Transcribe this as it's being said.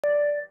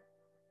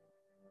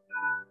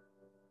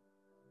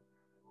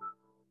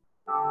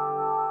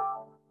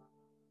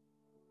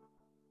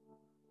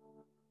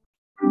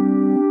Today,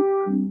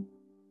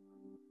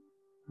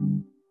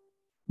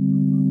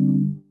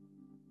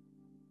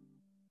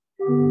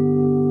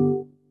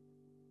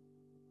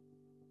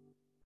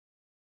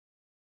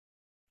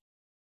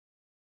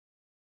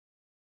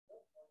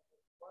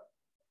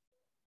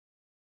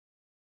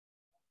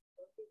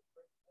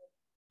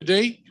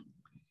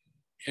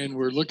 and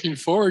we're looking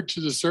forward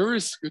to the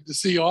service. Good to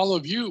see all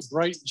of you,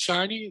 bright and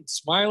shiny and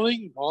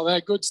smiling, and all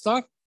that good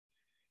stuff.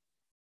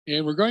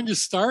 And we're going to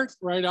start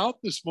right out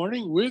this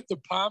morning with the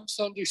Palm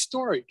Sunday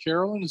story.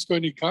 Carolyn is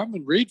going to come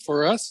and read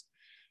for us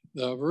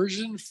the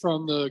version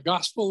from the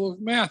Gospel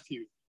of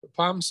Matthew, the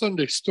Palm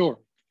Sunday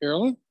story.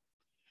 Carolyn?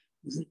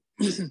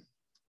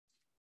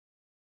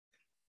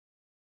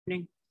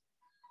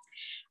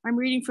 I'm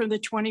reading from the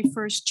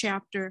 21st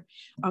chapter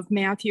of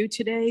Matthew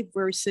today,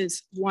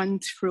 verses 1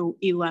 through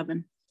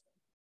 11.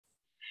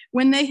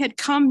 When they had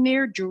come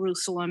near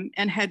Jerusalem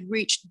and had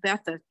reached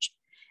Bethphage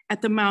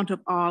at the Mount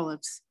of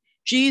Olives,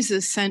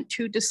 Jesus sent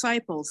 2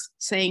 disciples,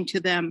 saying to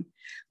them,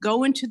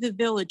 "Go into the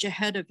village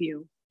ahead of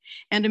you,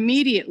 and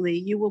immediately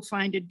you will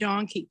find a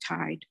donkey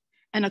tied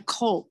and a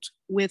colt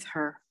with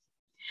her.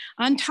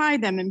 Untie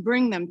them and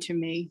bring them to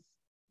me.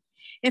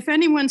 If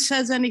anyone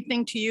says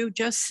anything to you,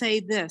 just say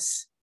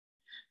this: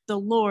 the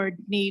Lord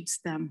needs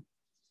them,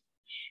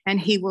 and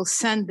he will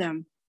send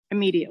them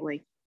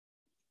immediately."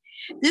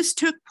 This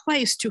took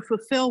place to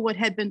fulfill what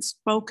had been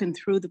spoken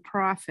through the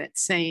prophet,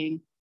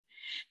 saying,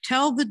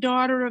 "Tell the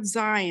daughter of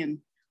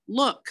Zion,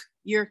 look,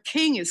 your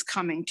king is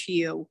coming to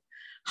you,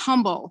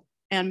 humble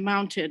and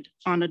mounted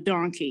on a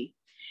donkey,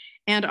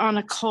 and on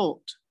a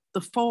colt,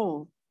 the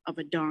foal of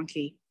a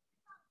donkey."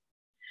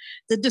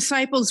 The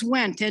disciples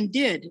went and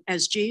did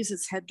as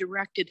Jesus had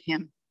directed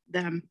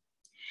them.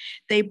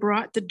 They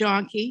brought the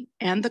donkey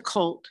and the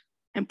colt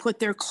and put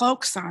their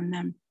cloaks on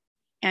them,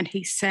 and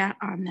he sat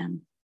on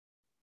them.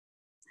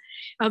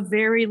 A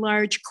very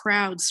large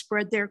crowd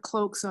spread their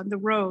cloaks on the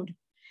road,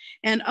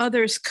 and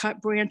others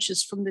cut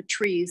branches from the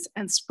trees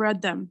and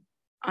spread them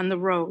on the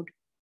road.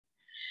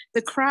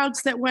 The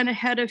crowds that went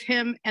ahead of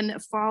him and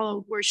that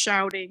followed were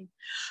shouting,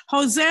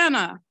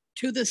 "Hosanna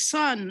to the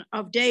Son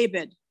of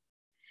David!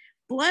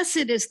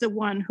 Blessed is the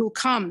one who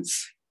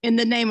comes in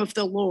the name of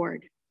the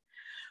Lord.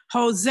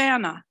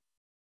 Hosanna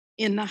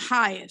in the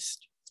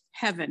highest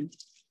heaven."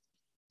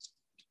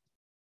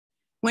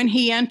 When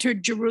he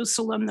entered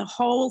Jerusalem, the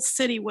whole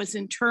city was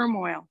in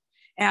turmoil,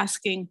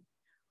 asking,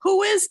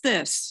 "Who is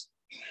this?"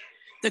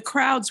 The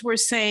crowds were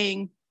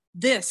saying,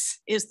 "This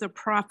is the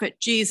prophet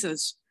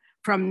Jesus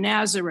from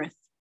Nazareth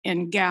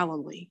in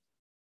Galilee."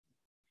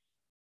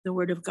 The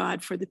word of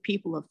God for the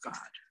people of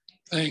God.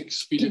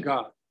 Thanks be to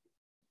God.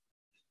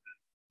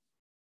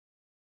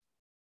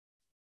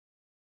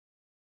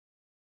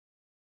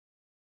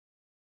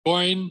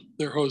 Join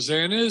their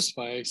hosannas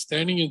by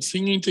standing and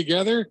singing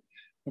together.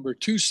 Number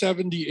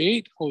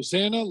 278,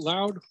 Hosanna,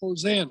 loud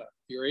Hosanna.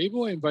 If you're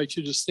able, I invite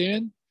you to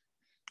stand.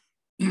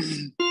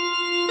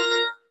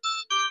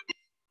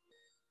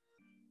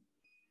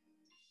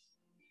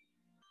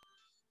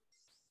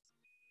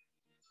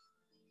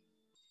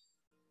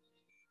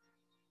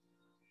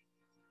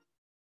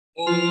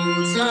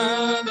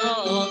 Hosanna,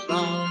 loud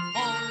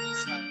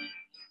Hosanna,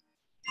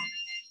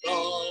 the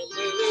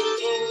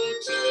little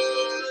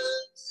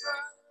children sang.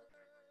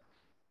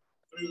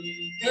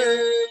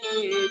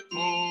 Today,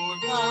 for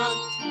that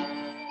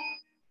time,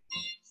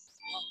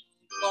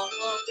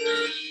 somebody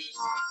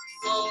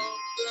of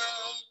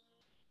them,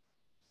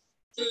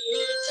 to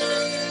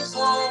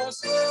Jesus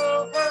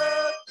will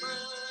have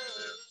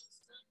blessed,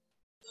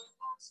 the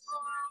most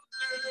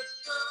holy His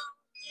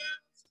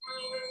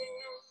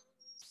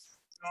praise.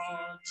 The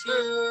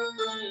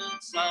children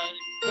sang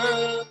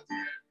their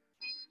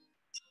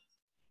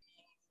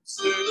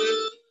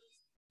sing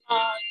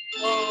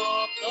like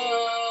of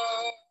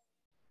God.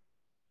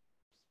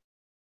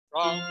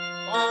 From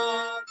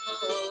one of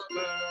the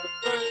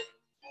great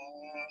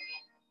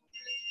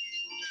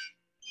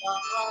I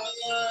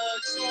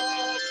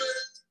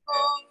exalted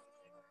God,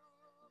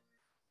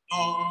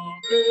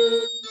 Lord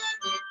of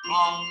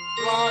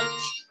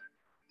righteousness,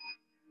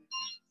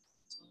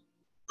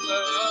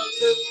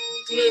 let it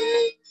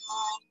clear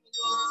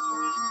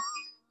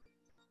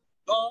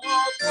the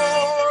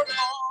Lord of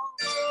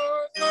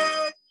earth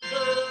and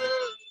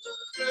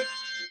earth,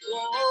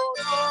 Lord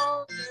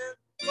of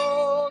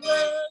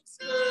influence,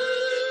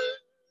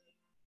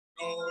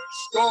 nor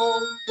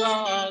stone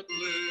that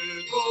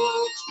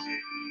little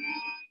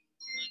tree,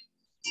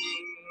 to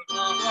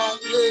not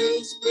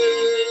his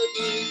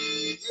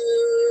baby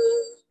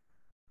head.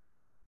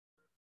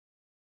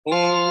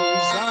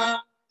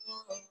 Hosanna,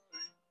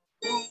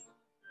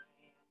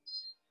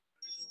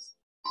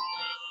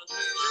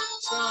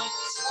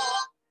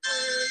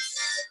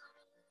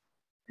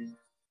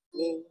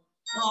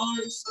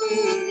 Christ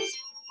is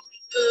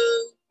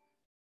dead.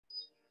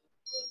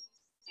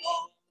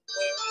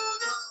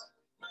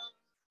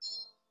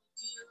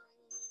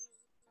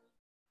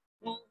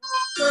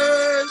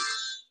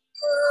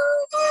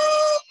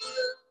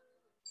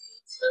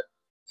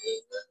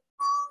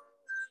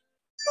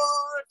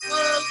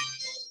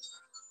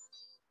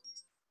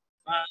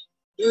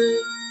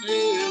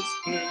 His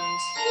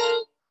presence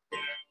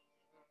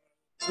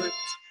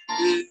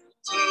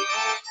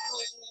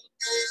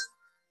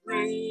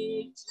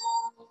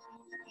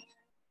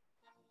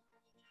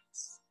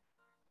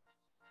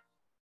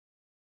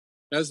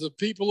As the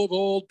people of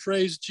old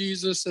praised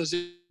Jesus as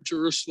in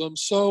Jerusalem,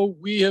 so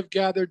we have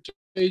gathered to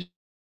praise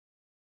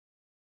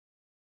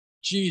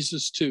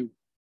Jesus too.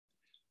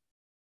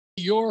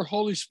 Your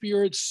Holy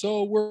Spirit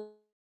so work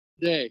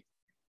today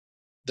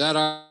that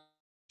I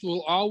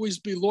will always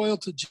be loyal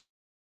to Jesus,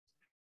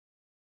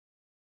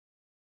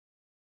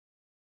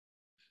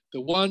 the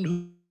one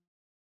who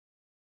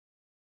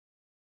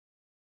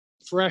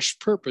fresh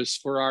purpose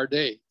for our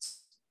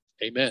days.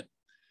 Amen.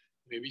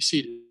 You may be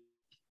seated.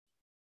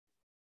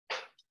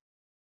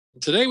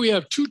 Today we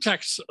have two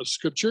texts of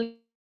scripture.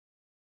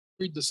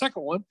 Read the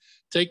second one,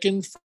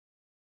 taken from,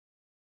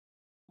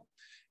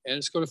 and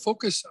it's going to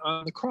focus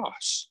on the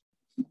cross.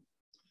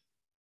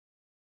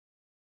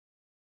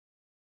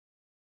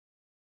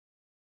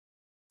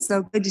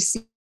 So good to see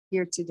you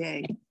here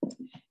today.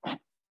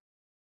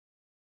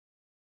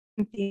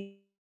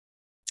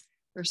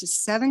 Verses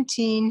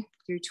 17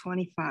 through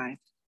 25.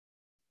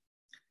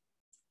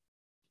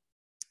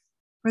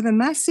 For the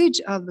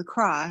message of the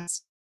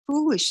cross,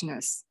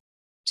 foolishness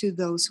to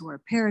those who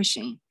are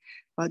perishing,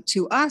 but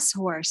to us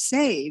who are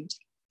saved,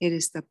 it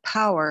is the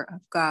power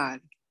of God.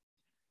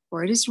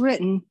 For it is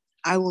written,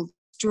 I will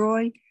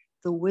destroy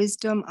the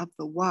wisdom of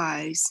the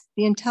wise,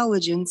 the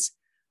intelligence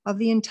of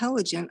the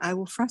intelligent I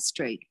will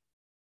frustrate.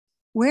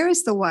 Where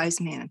is the wise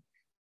man?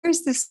 Where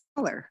is the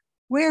scholar?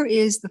 Where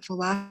is the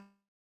philosopher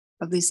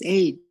of this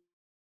age?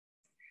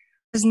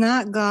 Is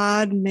not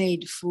God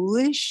made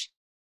foolish?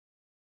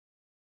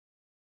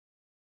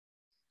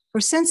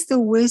 For since the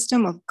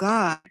wisdom of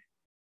God,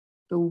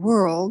 the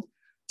world,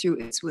 through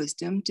its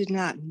wisdom, did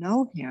not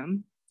know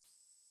him,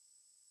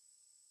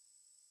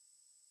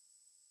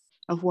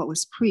 of what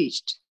was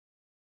preached,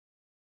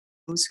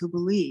 those who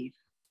believe.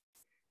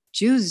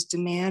 Jews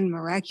demand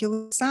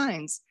miraculous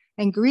signs,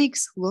 and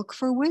Greeks look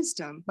for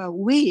wisdom, but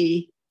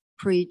we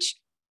preach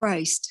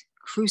Christ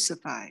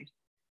crucified,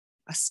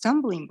 a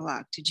stumbling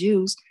block to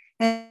Jews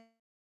and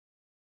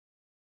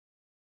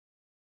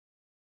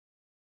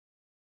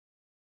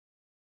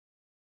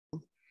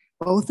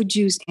both the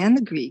Jews and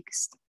the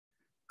Greeks.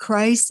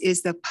 Christ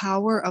is the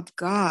power of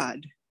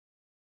God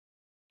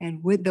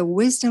and with the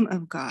wisdom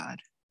of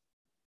God.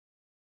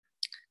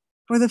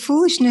 For the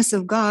foolishness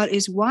of God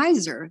is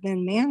wiser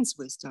than man's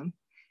wisdom,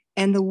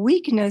 and the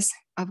weakness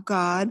of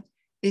God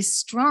is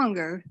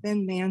stronger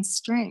than man's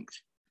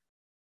strength.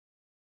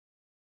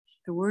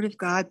 The word of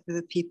God for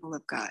the people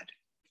of God.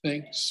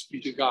 Thanks be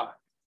to God.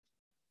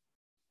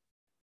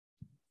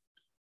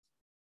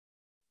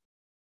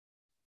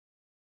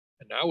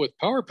 And now with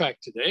Power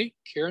Pack today,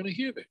 Karen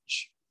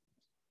Ahievich.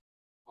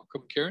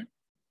 Welcome, Karen.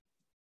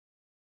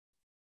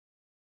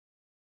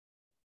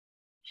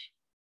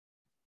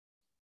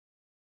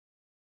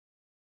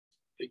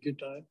 Take your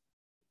time.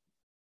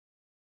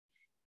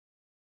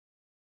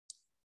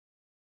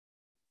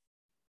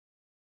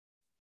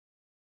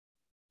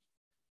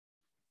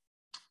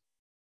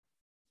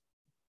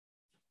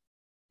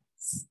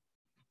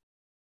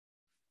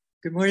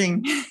 Good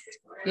morning.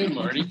 Good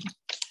morning.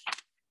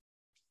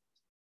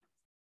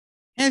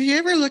 Have you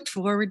ever looked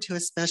forward to a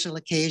special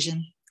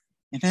occasion,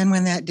 and then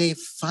when that day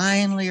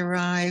finally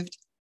arrived,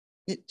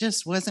 it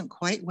just wasn't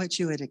quite what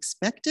you had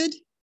expected?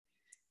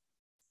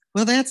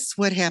 Well, that's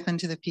what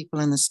happened to the people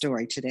in the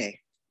story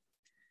today.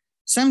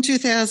 Some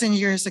 2,000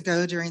 years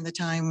ago, during the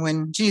time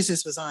when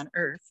Jesus was on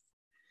earth,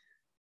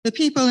 the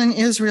people in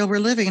Israel were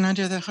living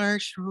under the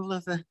harsh rule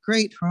of the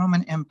great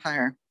Roman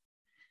Empire.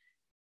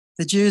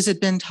 The Jews had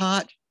been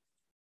taught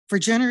for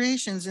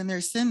generations in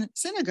their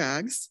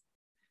synagogues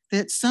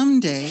that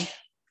someday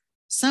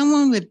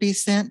someone would be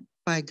sent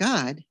by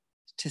God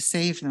to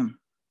save them.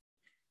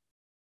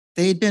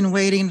 They'd been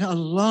waiting a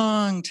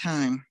long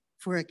time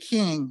for a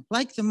king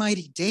like the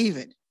mighty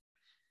David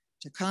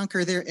to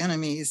conquer their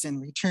enemies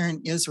and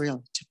return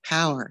Israel to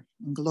power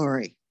and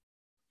glory.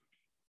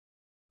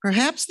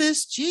 Perhaps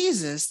this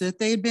Jesus that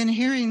they'd been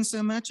hearing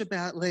so much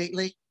about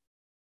lately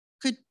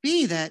could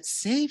be that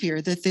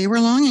savior that they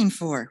were longing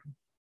for.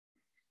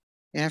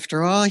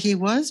 After all, he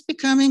was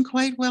becoming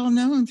quite well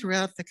known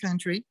throughout the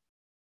country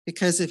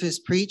because of his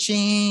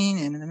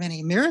preaching and the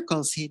many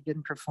miracles he'd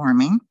been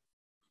performing.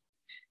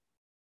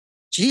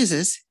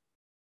 Jesus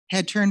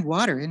had turned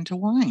water into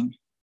wine.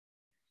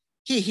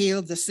 He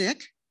healed the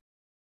sick,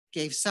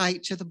 gave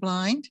sight to the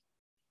blind,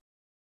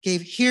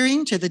 gave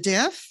hearing to the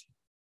deaf.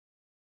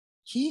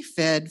 He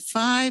fed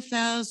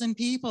 5,000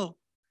 people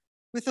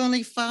with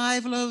only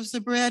 5 loaves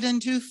of bread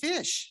and 2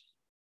 fish.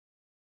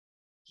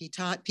 He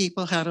taught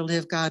people how to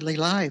live godly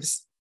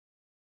lives.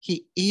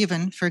 He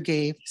even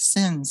forgave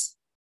sins.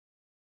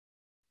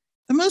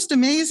 The most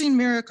amazing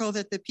miracle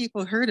that the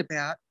people heard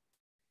about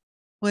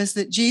was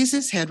that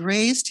Jesus had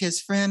raised his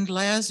friend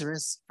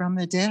Lazarus from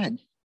the dead.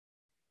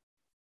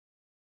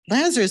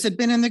 Lazarus had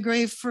been in the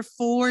grave for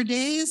 4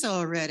 days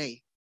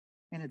already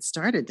and had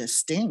started to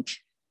stink.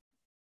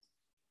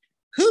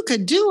 who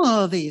could do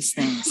all these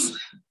things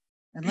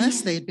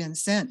unless they'd been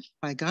sent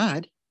by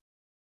God?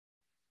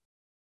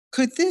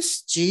 Could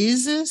this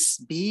Jesus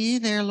be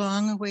their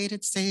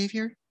long-awaited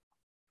Savior?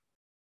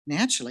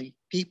 Naturally,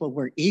 people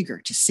were eager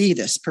to see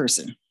this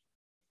person.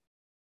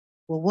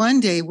 Well, one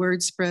day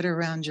word spread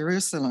around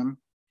Jerusalem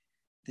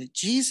that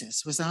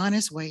Jesus was on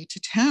his way to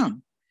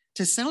town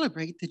to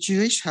celebrate the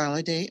Jewish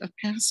holiday of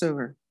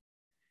Passover.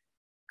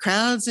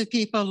 Crowds of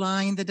people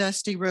lined the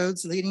dusty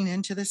roads leading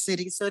into the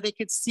city so they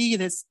could see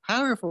this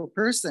powerful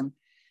person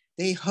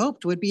they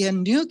hoped would be a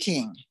new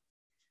king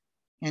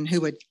and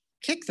who would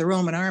kick the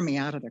Roman army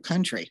out of the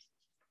country.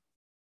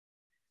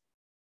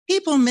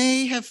 People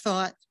may have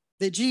thought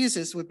that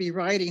Jesus would be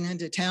riding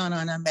into town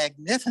on a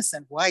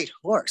magnificent white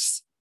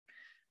horse,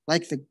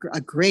 like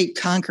a great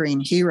conquering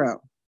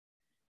hero.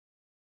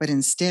 But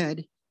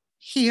instead,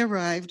 he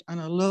arrived on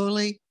a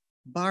lowly,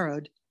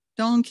 borrowed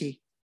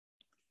donkey.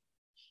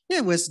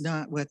 It was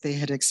not what they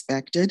had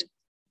expected,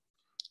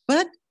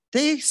 but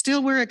they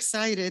still were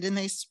excited, and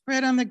they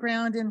spread on the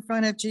ground in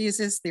front of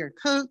Jesus their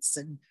coats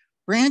and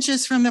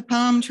branches from the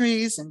palm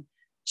trees and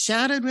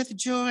shouted with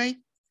joy,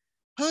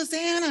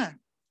 "Hosanna!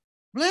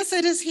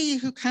 Blessed is he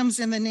who comes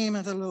in the name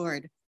of the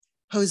Lord.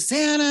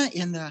 Hosanna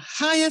in the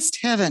highest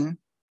heaven."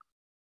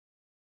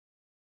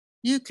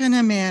 You can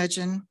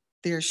imagine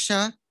their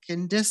shock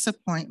and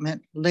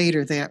disappointment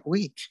later that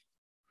week,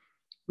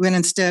 when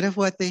instead of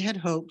what they had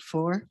hoped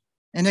for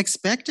and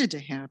expected to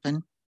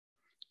happen,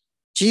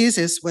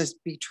 Jesus was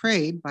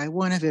betrayed by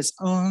one of his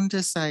own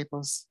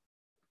disciples,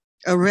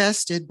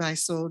 arrested by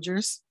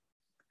soldiers,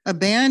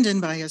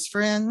 abandoned by his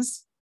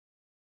friends,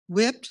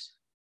 whipped,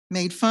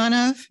 made fun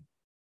of,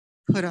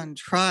 put on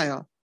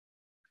trial,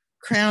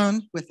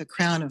 crowned with a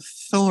crown of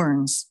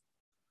thorns,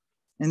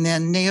 and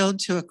then nailed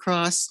to a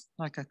cross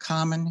like a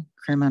common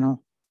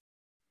criminal.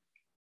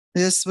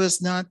 This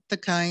was not the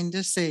kind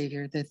of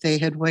Savior that they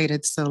had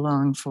waited so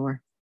long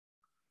for.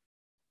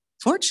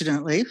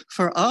 Fortunately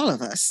for all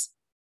of us,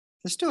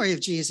 the story of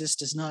Jesus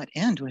does not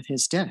end with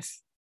his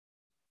death.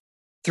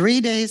 3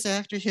 days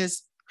after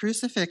his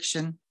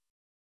crucifixion,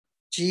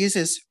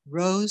 Jesus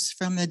rose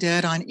from the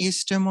dead on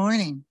Easter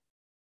morning.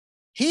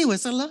 He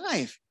was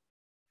alive.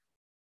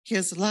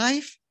 His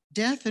life,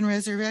 death, and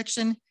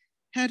resurrection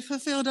had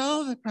fulfilled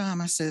all the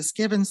promises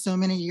given so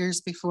many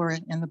years before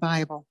it in the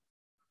Bible.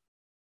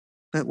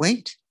 But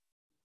wait,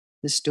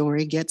 the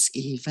story gets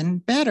even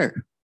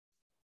better.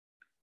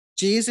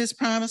 Jesus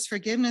promised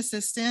forgiveness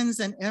of sins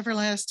and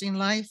everlasting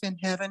life in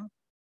heaven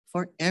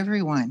for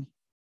everyone.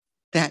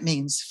 That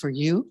means for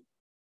you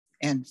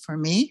and for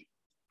me,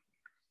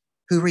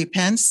 who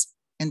repents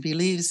and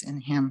believes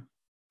in him.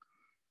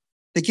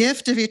 The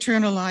gift of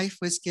eternal life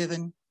was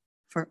given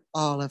for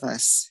all of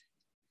us,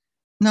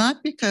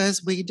 not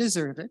because we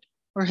deserve it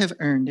or have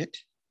earned it.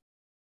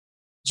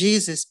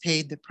 Jesus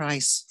paid the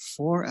price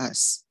for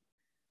us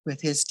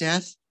with his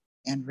death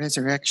and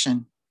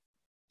resurrection.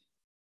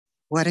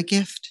 What a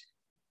gift.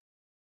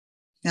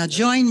 Now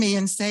join me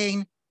in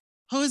saying,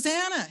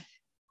 Hosanna.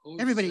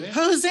 Everybody,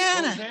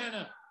 Hosanna.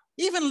 Hosanna.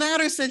 Even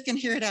louder so you can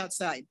hear it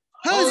outside.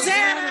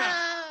 Hosanna.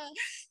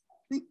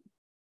 All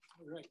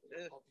right.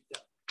 I'll be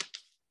done.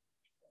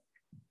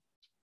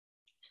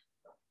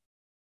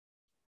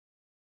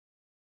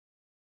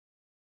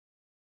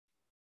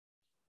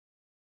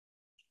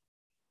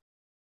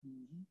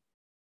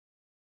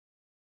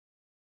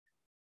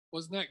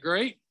 Wasn't that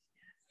great?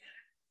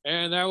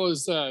 And that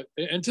was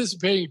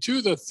anticipating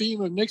too the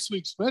theme of next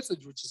week's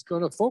message, which is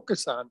going to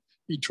focus on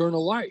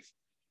eternal life.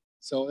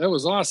 So that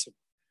was awesome.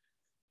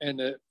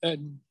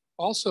 And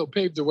also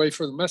paved the way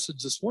for the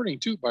message this morning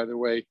too, by the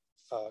way.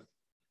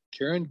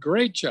 Karen,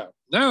 great job.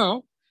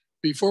 Now,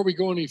 before we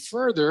go any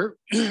further,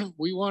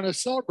 we want to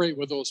celebrate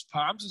with those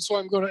palms. And so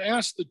I'm going to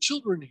ask the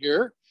children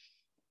here,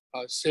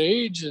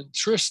 Sage and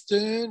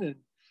Tristan and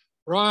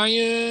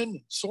Ryan,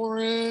 and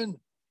Soren,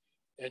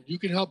 and you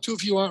can help too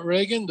if you want,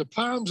 Reagan. The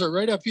palms are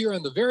right up here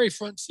on the very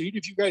front seat.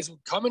 If you guys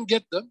will come and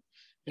get them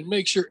and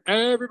make sure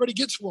everybody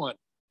gets one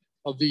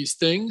of these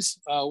things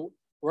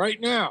right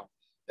now,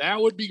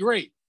 that would be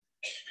great.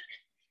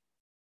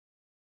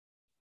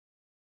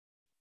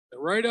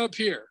 Right up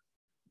here.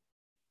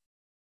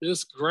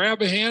 Just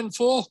grab a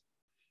handful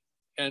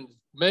and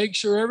make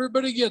sure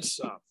everybody gets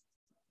some.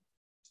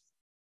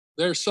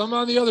 There's some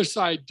on the other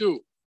side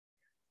too.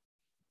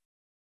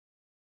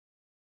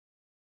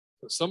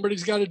 So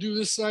somebody's got to do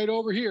this side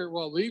over here.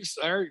 Well, leave,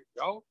 there you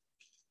go.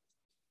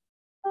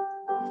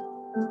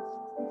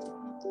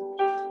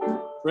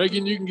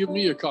 Reagan, you can give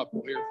me a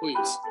couple here,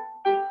 please.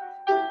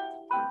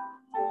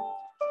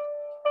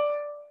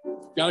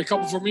 Got a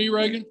couple for me,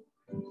 Reagan?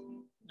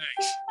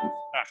 Thanks.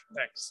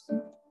 Thanks.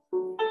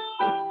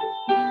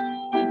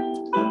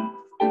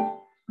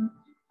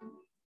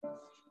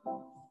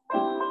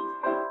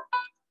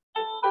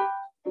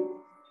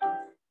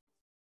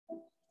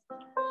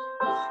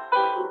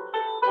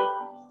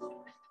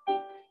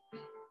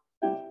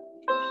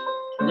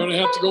 You're going to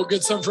have to go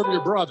get some from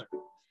your brother.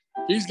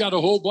 He's got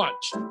a whole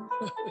bunch.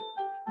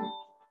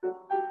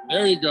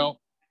 There you go.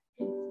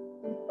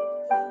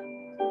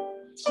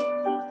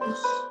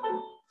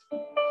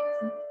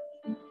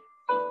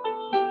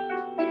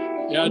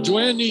 Yeah,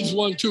 Joanne needs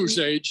one too,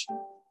 Sage.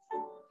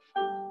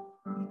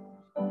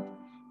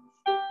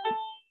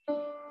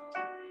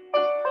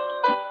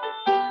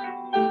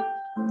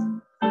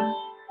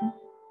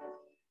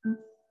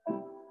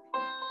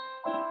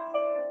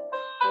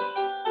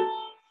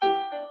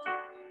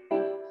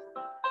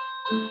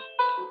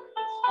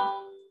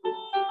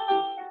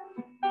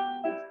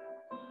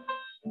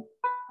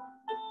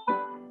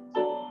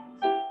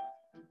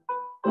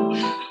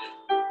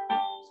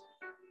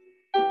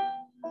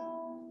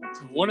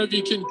 One of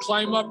you can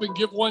climb up and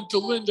give one to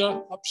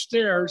Linda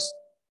upstairs.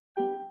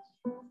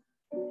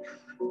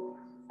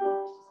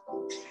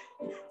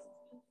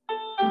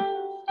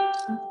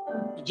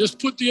 And just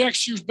put the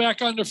extras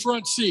back on the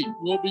front seat.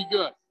 We'll be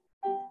good.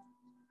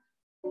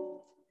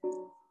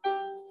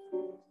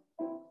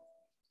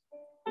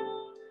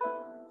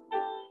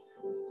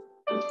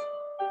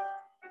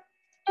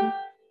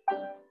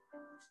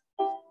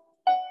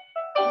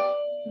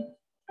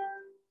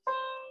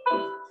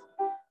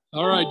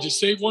 All right, just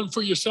save one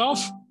for yourself.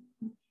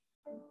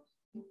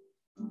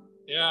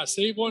 Yeah,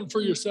 save one for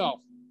yourself.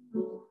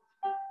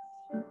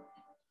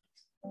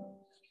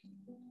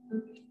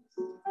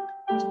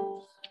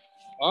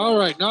 All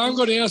right, now I'm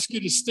going to ask you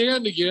to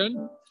stand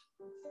again.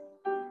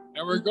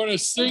 And we're going to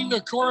sing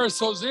the chorus,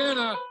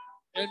 Hosanna,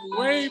 and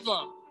wave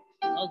them.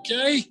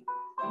 Okay?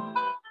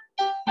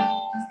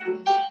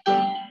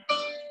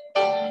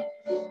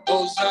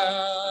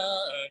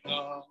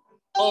 Hosanna,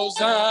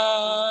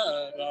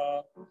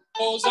 Hosanna,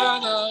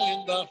 Hosanna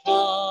in the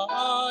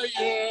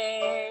highest.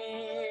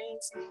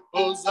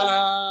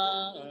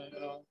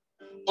 Hosanna,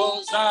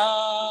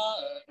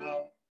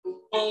 Hosanna,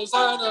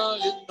 Hosanna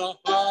in the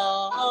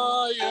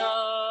highest.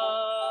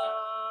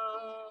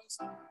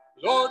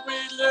 Lord, we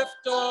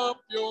lift up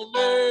your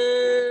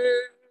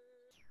name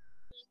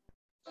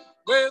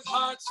with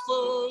hearts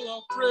full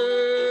of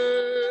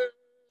praise.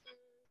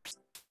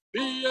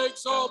 Be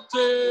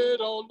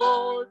exalted, O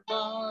Lord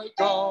my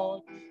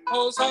God.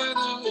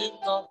 Hosanna in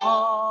the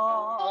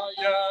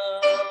highest.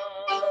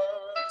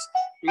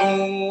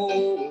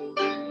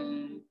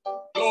 Glory,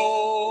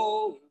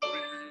 glory,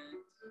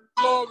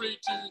 glory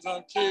to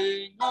the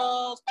King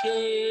of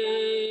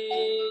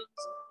Kings.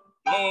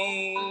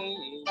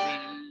 Glory,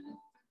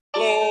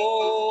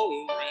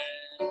 glory,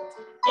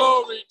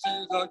 glory to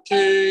the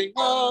King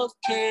of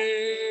Kings.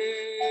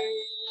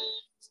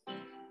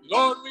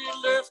 Lord, we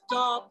lift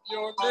up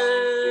your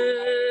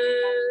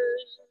name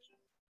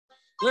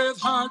with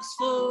hearts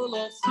full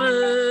of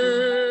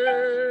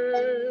praise.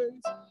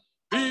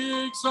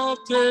 Be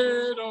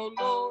exalted, O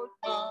Lord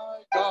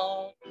my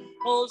God.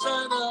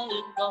 Hosanna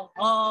in the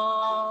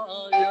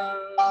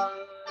highest.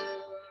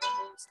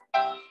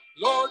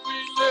 Lord, we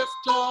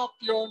lift up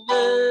your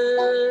name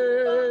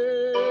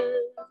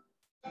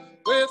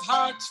with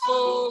hearts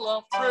full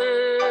of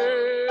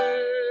praise.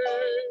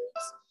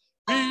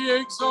 Be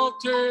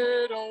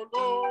exalted, O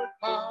Lord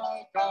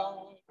my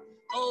God.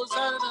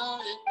 Hosanna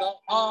in the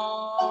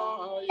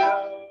highest.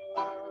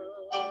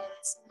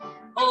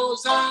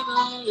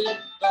 Hosanna in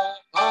the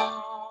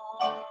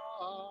highest.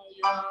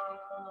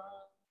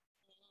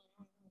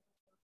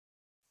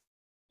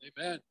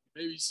 Amen. You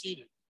may be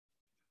seated.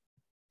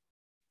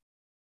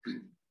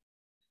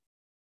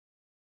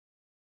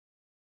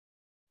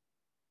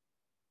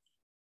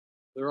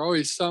 There are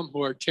always some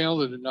who are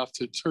talented enough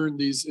to turn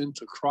these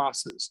into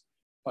crosses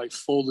by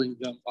folding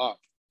them up.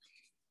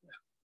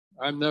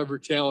 I'm never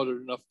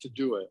talented enough to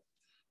do it.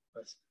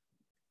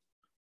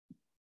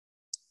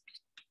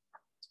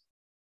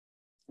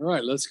 All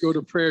right, let's go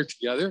to prayer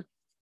together.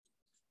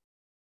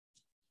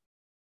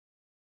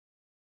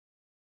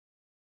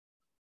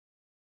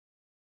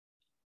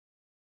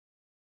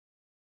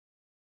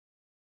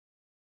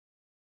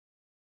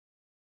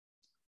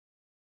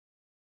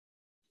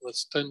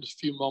 Let's spend a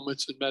few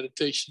moments in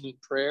meditation and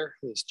prayer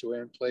as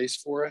Joanne plays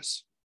for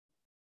us.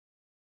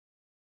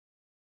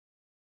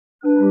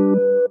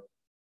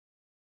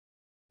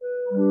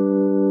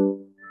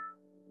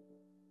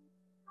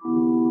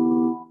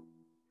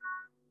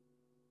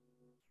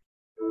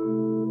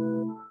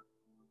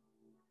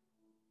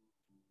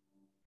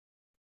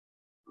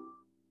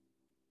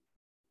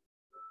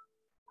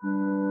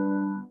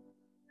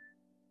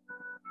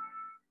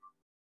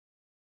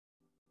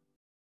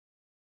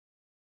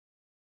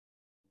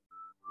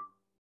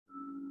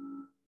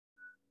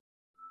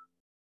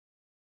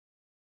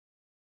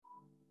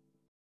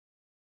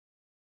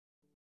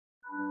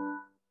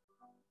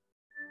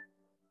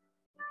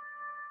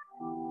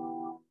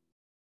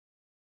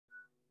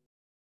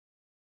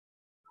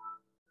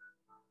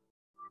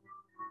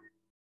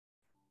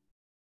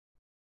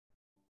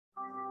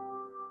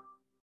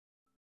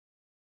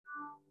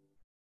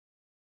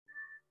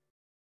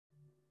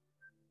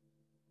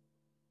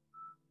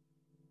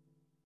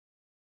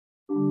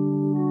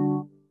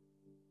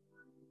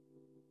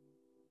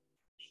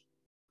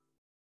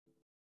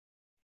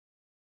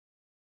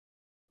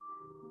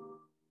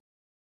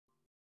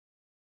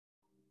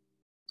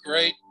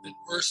 Great and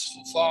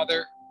merciful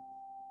Father,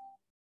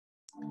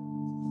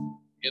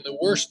 in the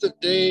worst of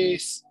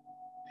days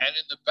and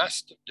in the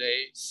best of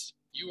days,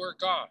 you are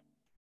God.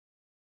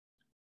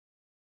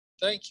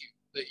 thank you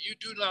that you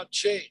do not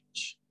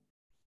change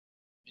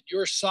and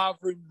your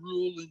sovereign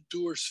rule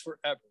endures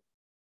forever.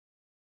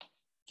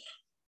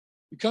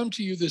 We come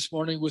to you this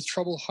morning with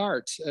troubled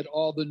hearts at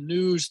all the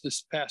news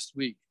this past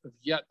week of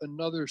yet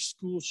another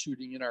school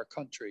shooting in our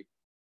country.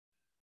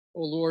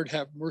 O Lord,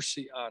 have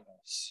mercy on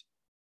us.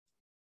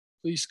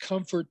 Please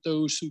comfort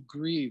those who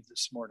grieve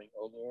this morning,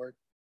 O Lord.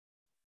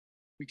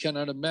 We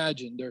cannot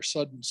imagine their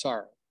sudden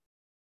sorrow.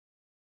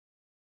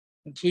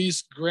 And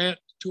please grant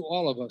to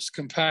all of us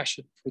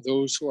compassion for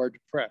those who are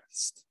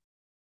depressed.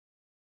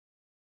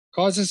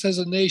 Cause us as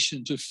a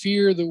nation to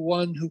fear the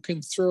one who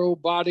can throw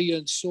body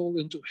and soul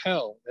into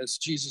hell, as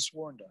Jesus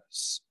warned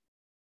us.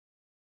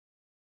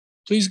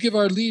 Please give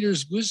our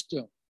leaders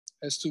wisdom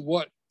as to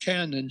what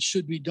can and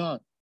should be done.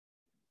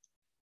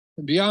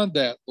 And beyond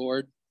that,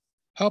 Lord,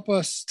 help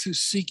us to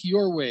seek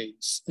your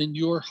ways in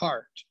your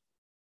heart,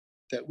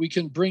 that we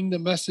can bring the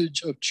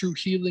message of true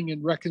healing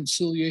and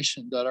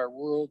reconciliation that our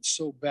world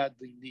so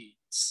badly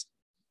needs.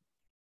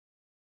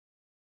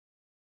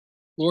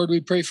 Lord,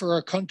 we pray for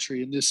our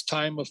country in this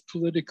time of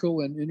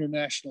political and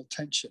international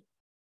tension.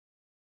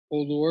 O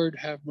Lord,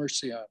 have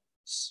mercy on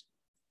us.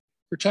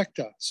 Protect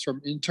us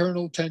from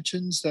internal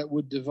tensions that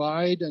would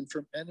divide and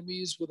from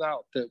enemies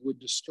without that would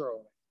destroy.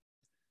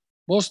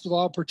 Most of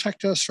all,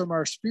 protect us from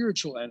our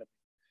spiritual enemy,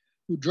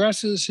 who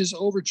dresses his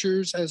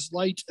overtures as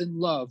light and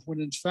love,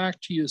 when in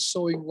fact he is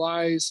sowing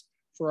lies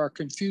for our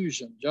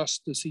confusion,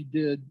 just as he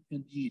did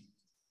in Eden.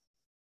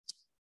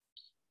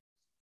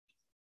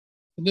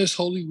 In this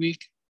Holy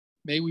Week,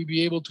 may we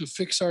be able to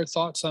fix our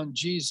thoughts on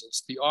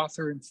Jesus, the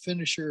author and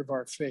finisher of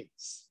our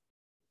faith.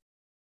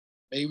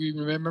 May we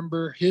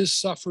remember his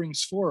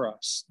sufferings for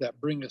us that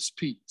bring us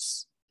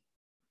peace.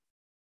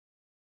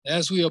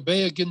 As we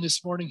obey again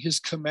this morning his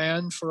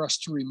command for us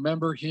to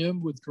remember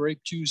him with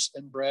grape juice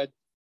and bread,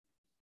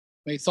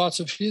 may thoughts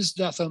of his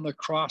death on the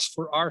cross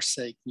for our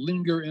sake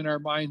linger in our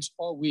minds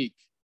all week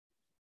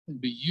and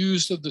be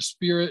used of the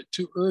Spirit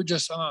to urge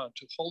us on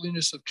to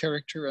holiness of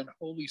character and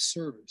holy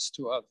service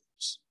to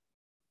others.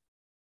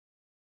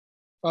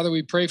 Father,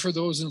 we pray for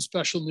those in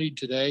special need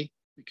today.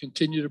 We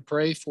continue to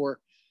pray for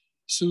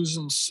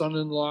Susan's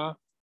son-in-law,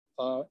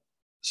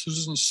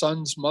 Susan's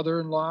son's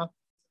mother-in-law,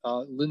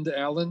 Linda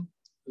Allen,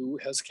 who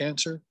has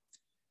cancer.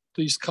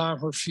 Please calm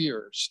her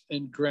fears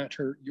and grant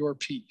her your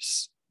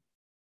peace.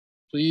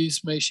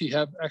 Please may she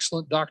have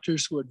excellent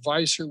doctors who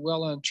advise her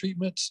well on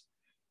treatments.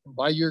 And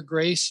by your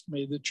grace,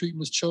 may the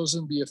treatments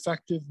chosen be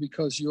effective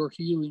because your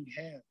healing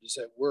hand is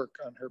at work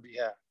on her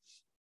behalf.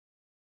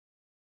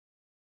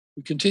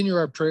 We continue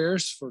our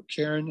prayers for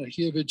Karen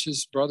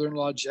Ahievich's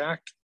brother-in-law,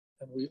 Jack,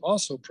 and we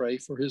also pray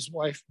for his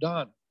wife,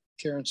 Donna,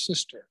 Karen's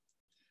sister.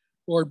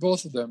 Lord,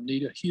 both of them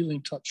need a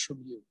healing touch from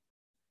you.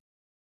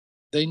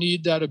 They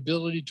need that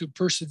ability to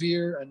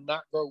persevere and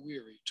not grow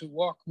weary, to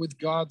walk with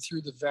God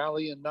through the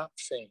valley and not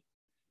faint,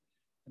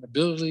 an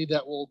ability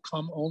that will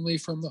come only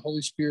from the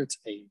Holy Spirit's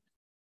aid.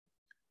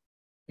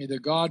 May the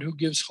God who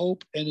gives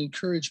hope and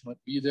encouragement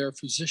be their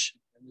physician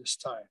in this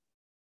time.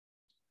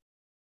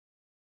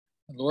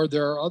 And Lord,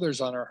 there are others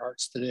on our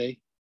hearts today.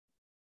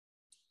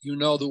 You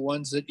know the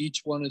ones that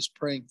each one is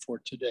praying for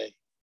today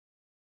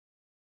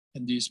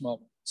in these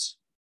moments.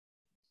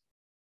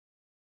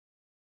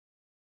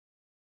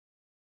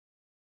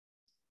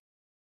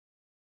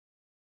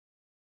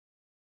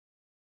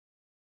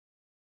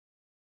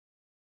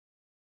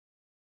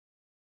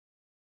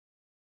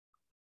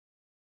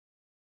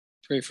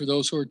 Pray for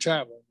those who are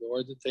traveling,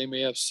 Lord, that they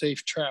may have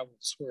safe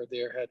travels where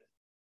they are headed.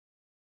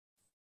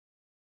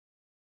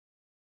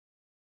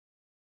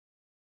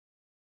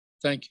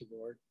 Thank you,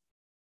 Lord.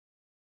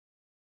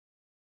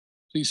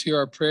 Please hear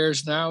our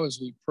prayers now as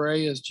we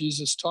pray as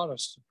Jesus taught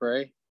us to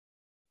pray.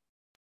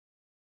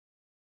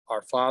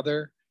 Our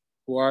Father,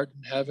 who art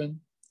in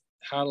heaven,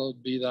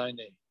 hallowed be thy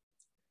name.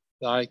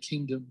 Thy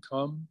kingdom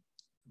come,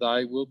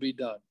 thy will be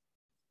done,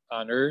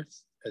 on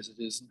earth as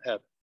it is in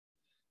heaven.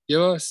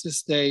 Give us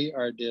this day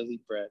our daily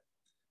bread,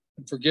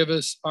 and forgive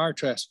us our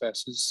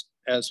trespasses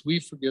as we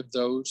forgive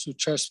those who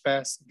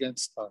trespass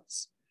against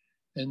us.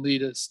 And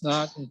lead us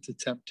not into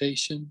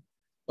temptation,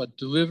 but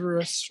deliver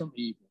us from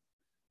evil.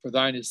 For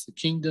thine is the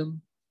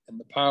kingdom and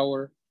the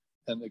power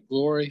and the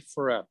glory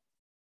forever.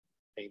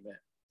 Amen.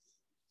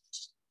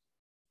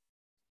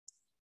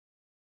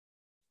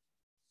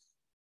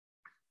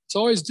 It's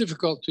always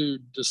difficult to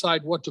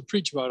decide what to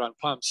preach about on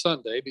Palm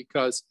Sunday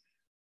because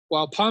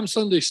while Palm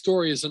Sunday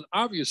story is an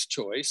obvious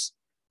choice,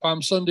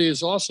 Palm Sunday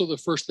is also the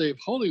first day of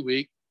Holy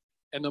Week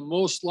and the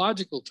most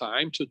logical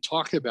time to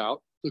talk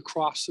about the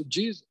cross of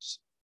Jesus.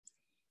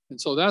 And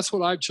so that's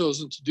what I've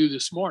chosen to do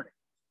this morning.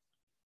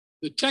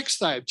 The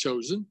text I've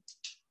chosen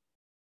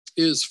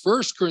is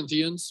 1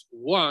 Corinthians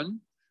 1,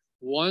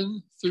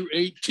 1 through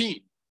 18.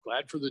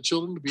 Glad for the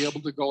children to be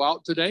able to go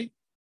out today.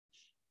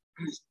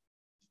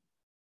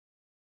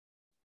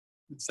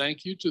 And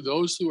thank you to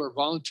those who are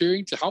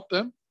volunteering to help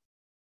them.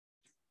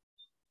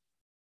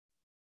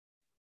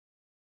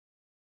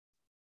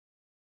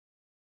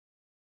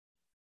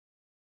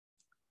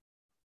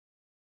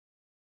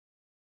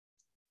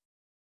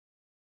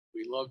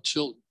 We love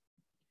children.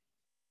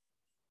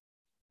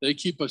 They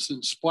keep us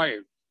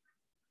inspired.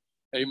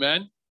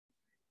 Amen.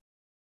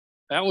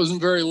 That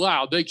wasn't very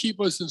loud. They keep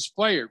us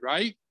inspired,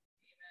 right?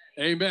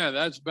 Amen.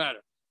 That's better.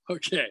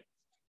 Okay.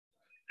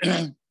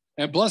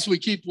 And plus we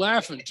keep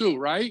laughing too,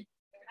 right?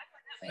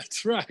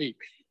 That's right.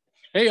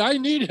 Hey, I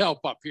need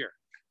help up here.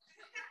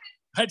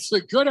 That's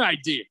a good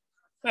idea.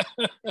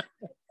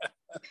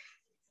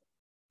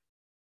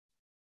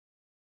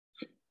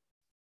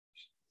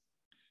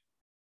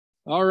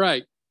 All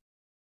right.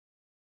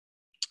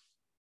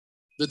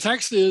 The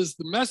text is,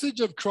 the message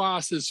of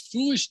cross is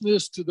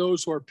foolishness to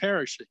those who are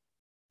perishing.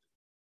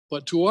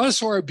 But to us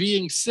who are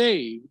being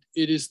saved,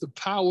 it is the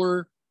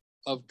power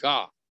of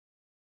God.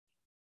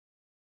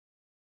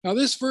 Now,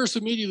 this verse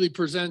immediately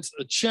presents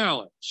a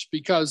challenge,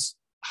 because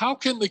how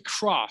can the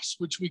cross,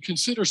 which we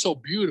consider so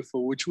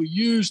beautiful, which we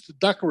use to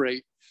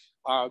decorate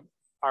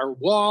our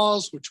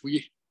walls, which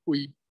we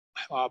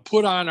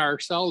put on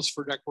ourselves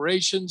for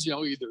decorations,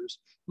 either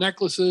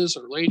necklaces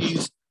or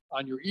ladies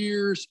on your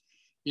ears,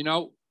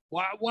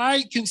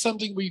 why can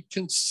something we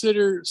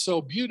consider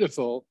so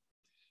beautiful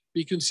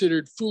be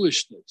considered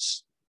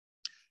foolishness?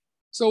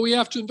 So we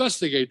have to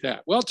investigate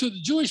that. Well, to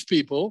the Jewish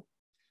people,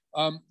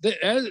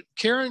 as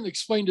Karen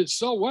explained it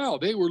so well,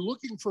 they were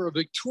looking for a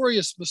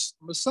victorious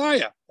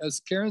Messiah,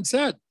 as Karen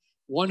said,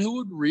 one who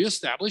would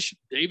reestablish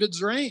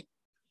David's reign.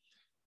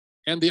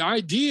 And the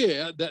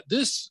idea that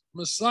this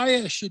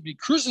Messiah should be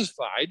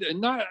crucified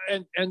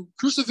and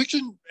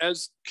crucifixion,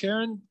 as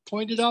Karen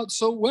pointed out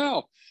so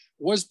well,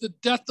 was the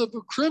death of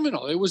a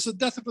criminal. It was the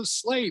death of a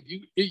slave.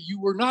 You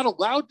were not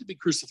allowed to be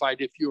crucified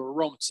if you were a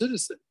Roman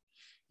citizen.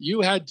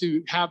 You had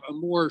to have a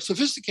more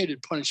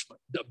sophisticated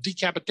punishment of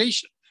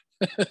decapitation.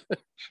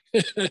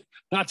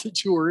 Not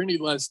that you were any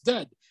less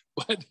dead,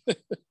 but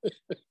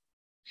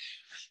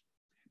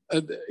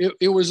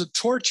it was a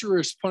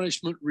torturous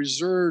punishment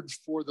reserved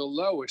for the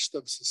lowest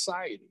of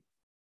society.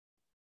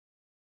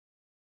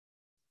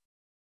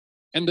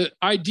 And the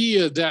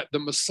idea that the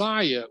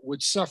Messiah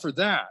would suffer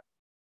that,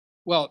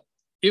 well,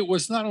 it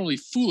was not only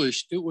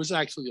foolish, it was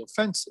actually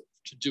offensive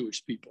to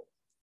Jewish people.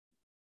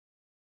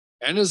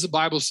 And as the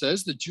Bible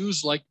says, the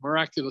Jews liked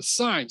miraculous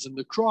signs, and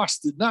the cross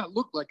did not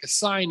look like a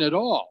sign at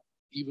all,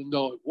 even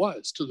though it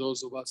was to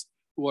those of us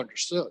who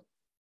understood.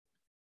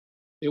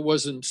 It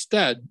was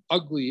instead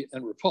ugly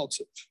and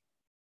repulsive.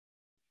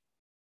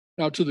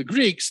 Now, to the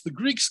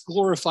Greeks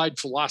glorified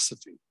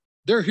philosophy.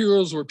 Their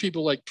heroes were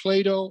people like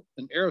Plato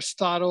and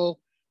Aristotle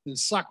and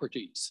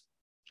Socrates.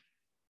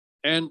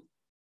 And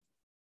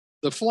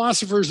the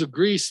philosophers of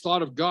Greece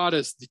thought of God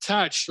as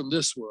detached from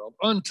this world,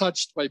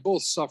 untouched by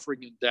both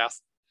suffering and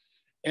death.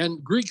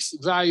 And Greeks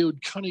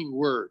valued cunning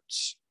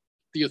words.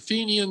 The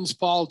Athenians,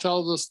 Paul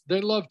tells us,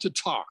 they love to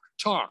talk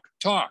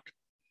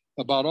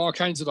about all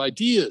kinds of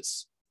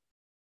ideas.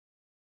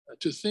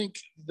 To think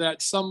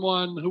that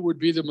someone who would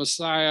be the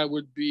Messiah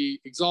would be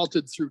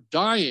exalted through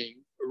dying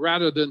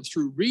rather than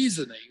through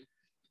reasoning,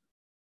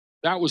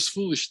 that was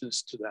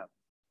foolishness to them.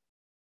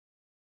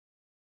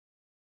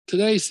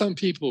 Today, some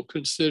people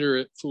consider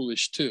it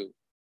foolish too.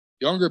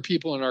 Younger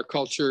people in our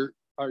culture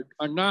are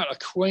not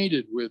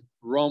acquainted with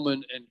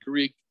Roman and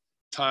Greek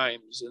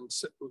times, and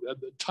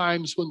the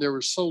times when there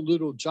was so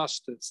little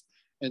justice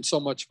and so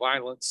much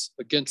violence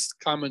against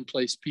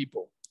commonplace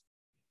people.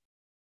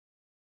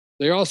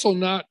 They're also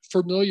not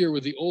familiar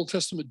with the Old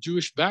Testament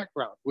Jewish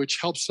background, which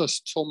helps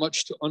us so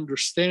much to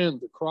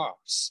understand the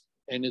cross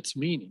and its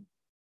meaning.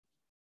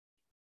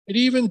 And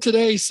even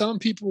today, some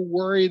people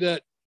worry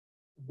that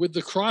with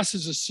the cross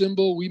as a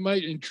symbol, we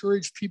might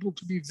encourage people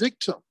to be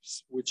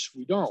victims, which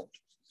we don't.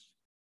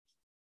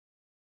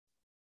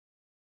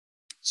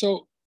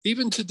 So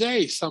even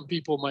today, some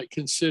people might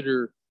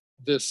consider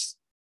this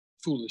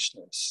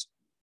foolishness,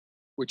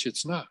 which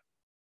it's not.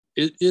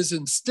 It is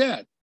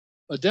instead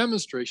a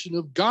demonstration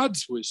of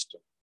God's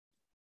wisdom.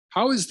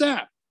 How is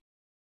that?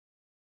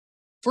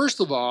 First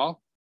of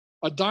all,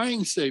 a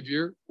dying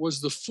Savior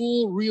was the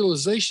full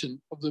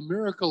realization of the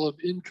miracle of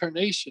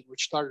incarnation,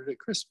 which started at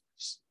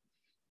Christmas.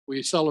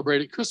 We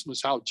celebrate at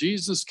Christmas how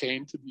Jesus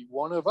came to be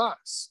one of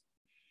us.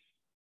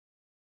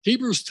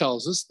 Hebrews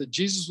tells us that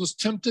Jesus was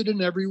tempted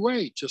in every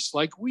way, just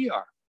like we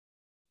are.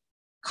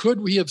 Could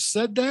we have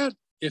said that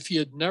if he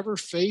had never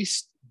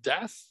faced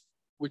death,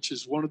 which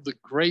is one of the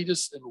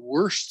greatest and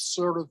worst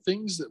sort of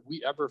things that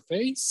we ever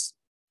face?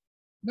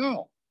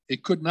 No,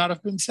 it could not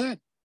have been said.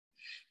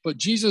 But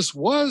Jesus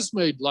was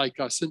made like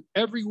us in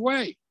every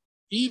way,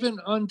 even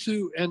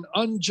unto an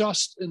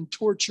unjust and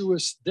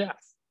tortuous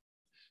death.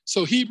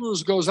 So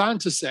Hebrews goes on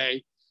to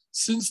say,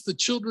 since the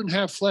children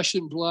have flesh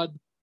and blood,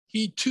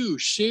 he too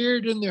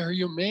shared in their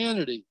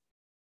humanity,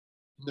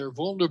 in their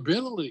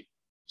vulnerability,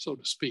 so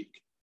to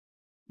speak.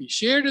 He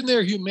shared in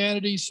their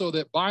humanity so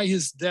that by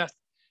his death,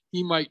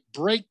 he might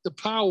break the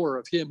power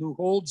of him who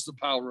holds the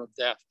power of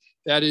death,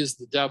 that is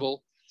the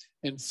devil,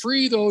 and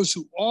free those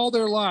who all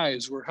their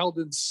lives were held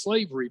in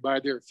slavery by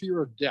their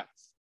fear of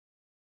death.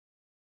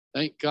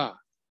 Thank God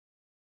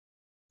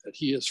that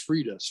he has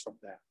freed us from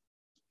that.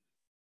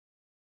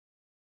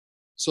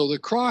 So the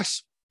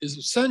cross is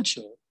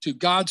essential to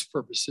God's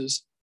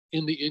purposes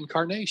in the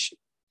incarnation.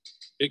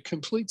 It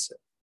completes it.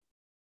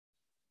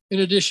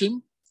 In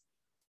addition,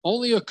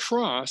 only a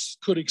cross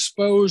could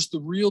expose the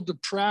real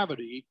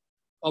depravity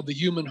of the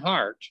human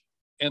heart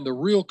and the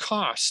real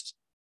cost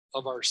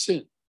of our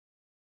sin.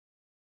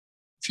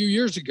 A few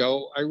years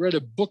ago, I read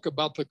a book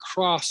about the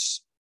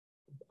cross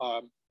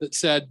that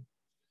said,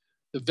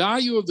 the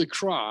value of the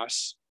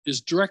cross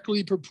is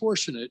directly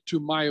proportionate to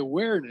my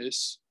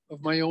awareness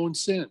of my own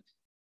sin.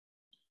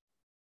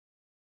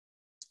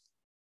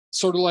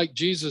 Sort of like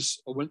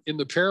Jesus in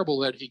the parable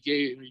that he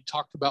gave, he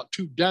talked about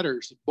two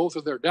debtors. Both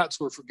of their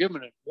debts were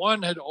forgiven. And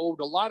one had owed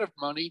a lot of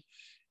money,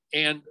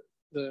 and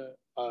the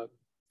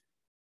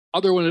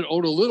other one had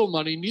owed a little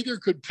money. Neither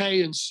could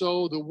pay, and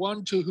so the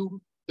one to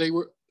whom they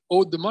were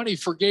owed the money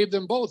forgave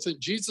them both. And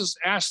Jesus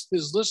asked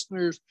his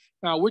listeners,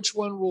 now, which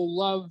one will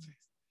love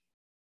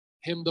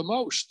him the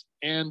most?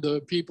 And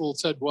the people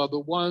said, well, the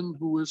one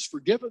who was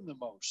forgiven the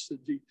most.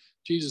 And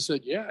Jesus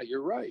said, yeah,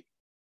 you're right.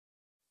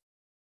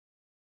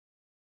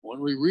 When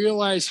we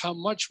realize how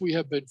much we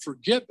have been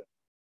forgiven,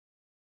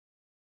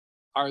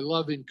 our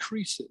love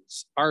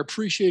increases. Our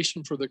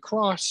appreciation for the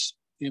cross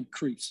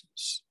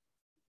increases.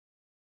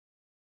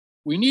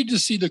 We need to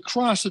see the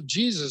cross of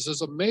Jesus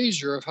as a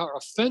measure of how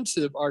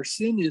offensive our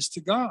sin is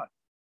to God.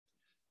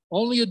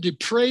 Only a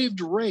depraved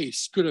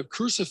race could have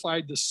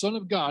crucified the Son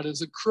of God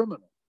as a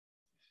criminal.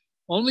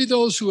 Only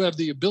those who have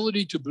the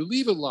ability to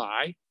believe a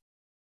lie,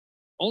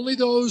 only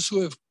those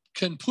who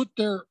can put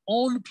their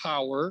own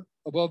power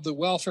above the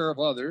welfare of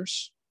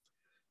others,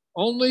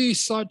 only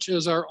such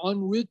as are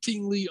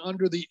unwittingly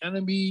under the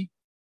enemy's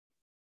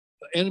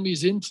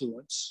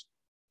influence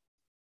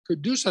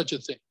could do such a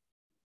thing.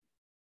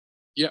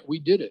 Yet we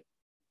did it.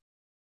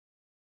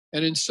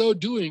 And in so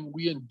doing,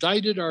 we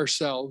indicted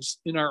ourselves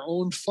in our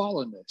own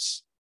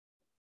fallenness.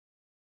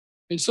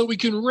 And so we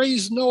can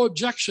raise no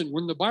objection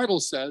when the Bible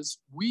says,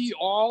 we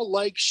all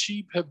like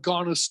sheep have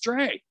gone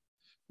astray.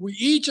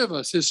 Each of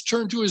us has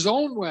turned to his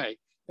own way,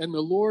 and the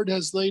Lord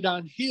has laid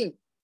on him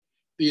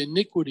the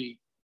iniquity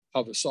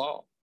of us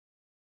all.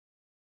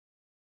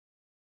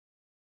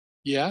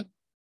 Yet,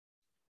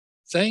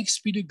 thanks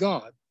be to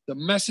God, the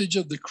message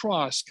of the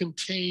cross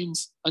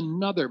contains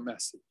another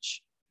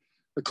message.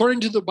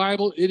 According to the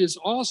Bible, it is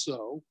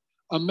also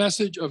a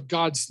message of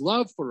God's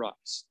love for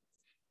us.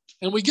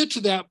 And we get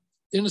to that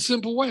in a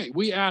simple way.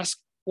 We ask,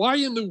 why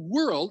in the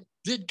world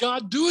did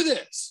God do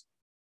this?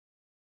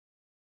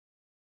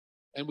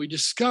 And we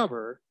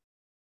discover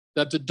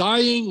that the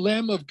dying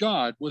Lamb of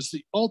God was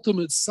the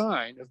ultimate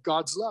sign of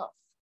God's love.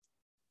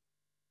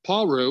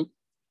 Paul wrote,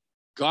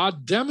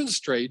 God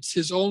demonstrates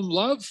his own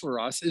love for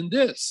us in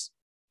this: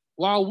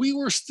 while we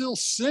were still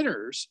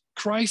sinners,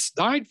 Christ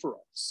died for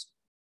us.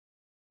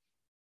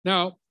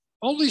 Now,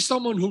 only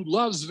someone who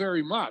loves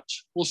very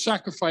much will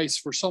sacrifice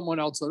for someone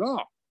else at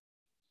all.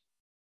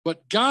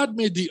 But God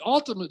made the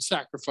ultimate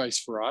sacrifice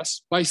for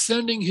us by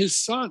sending his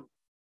Son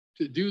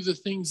to do the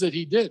things that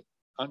he did,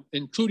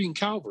 including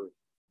Calvary.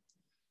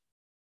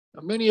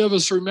 Now, many of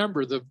us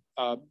remember the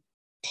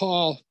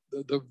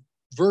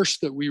verse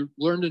that we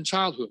learned in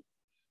childhood.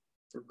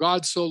 For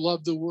God so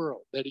loved the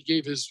world that he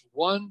gave his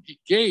one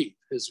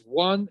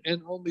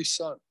and only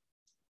Son,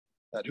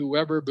 that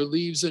whoever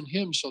believes in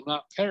him shall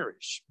not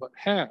perish, but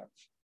have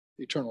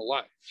eternal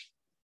life.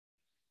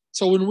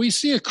 So when we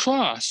see a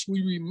cross,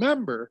 we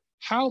remember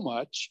how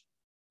much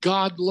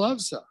God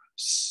loves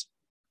us.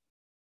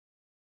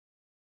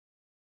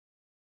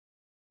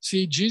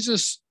 See,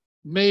 Jesus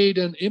made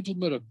an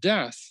implement of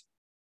death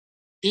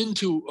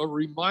into a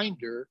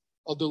reminder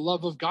of the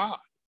love of God.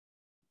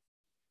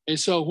 And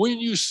so when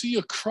you see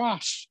a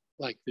cross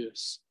like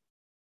this,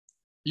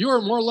 you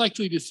are more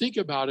likely to think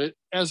about it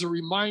as a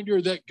reminder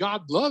that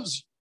God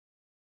loves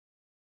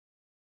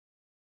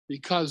you,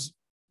 because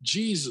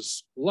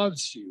Jesus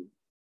loves you,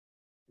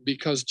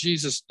 because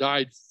Jesus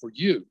died for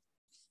you.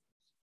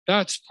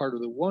 That's part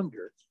of the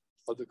wonder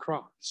of the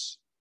cross.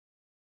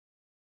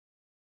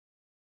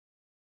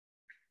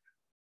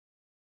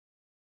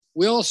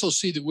 We also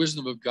see the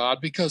wisdom of God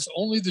because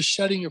only the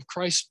shedding of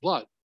Christ's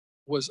blood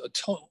was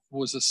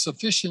a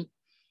sufficient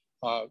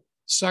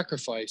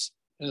sacrifice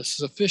and a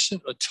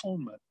sufficient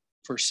atonement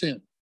for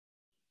sin.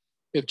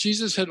 If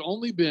Jesus had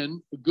only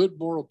been a good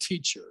moral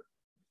teacher,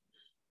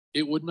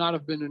 it would not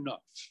have been enough.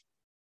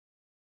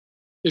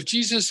 If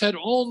Jesus had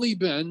only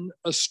been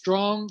a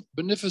strong,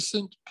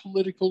 beneficent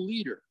political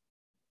leader,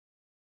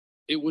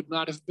 it would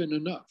not have been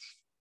enough.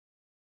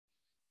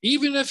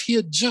 Even if he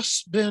had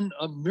just been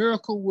a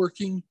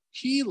miracle-working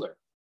healer,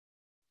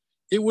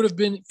 it would have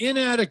been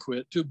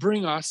inadequate to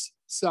bring us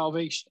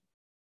salvation.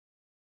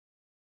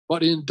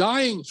 But in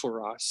dying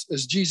for us,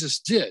 as Jesus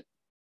did,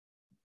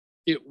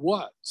 it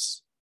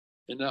was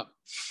enough.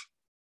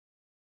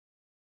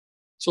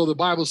 So the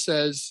Bible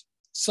says,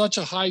 such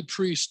a high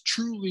priest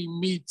truly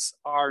meets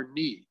our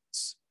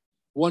needs.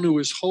 One who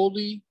is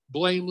holy,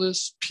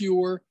 blameless,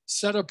 pure,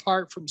 set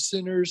apart from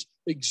sinners,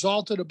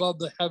 exalted above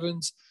the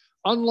heavens.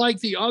 Unlike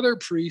the other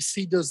priests,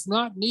 he does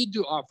not need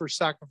to offer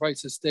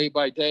sacrifices day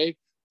by day,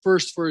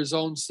 first for his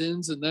own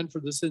sins and then for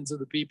the sins of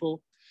the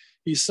people.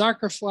 He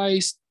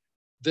sacrificed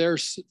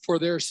for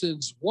their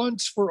sins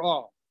once for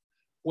all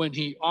when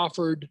he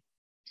offered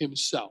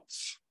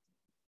himself.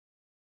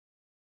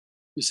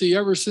 You see,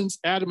 ever since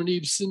Adam and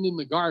Eve sinned in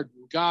the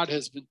garden, God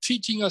has been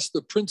teaching us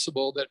the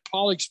principle that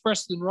Paul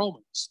expressed in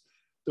Romans.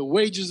 The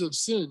wages of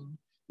sin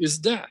is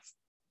death.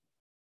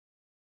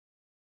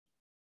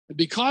 And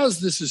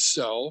because this is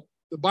so,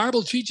 the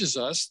Bible teaches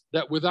us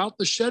that without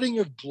the shedding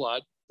of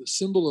blood, the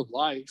symbol of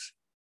life,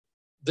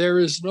 there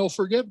is no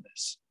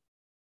forgiveness.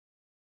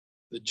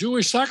 The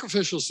Jewish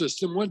sacrificial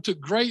system went to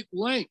great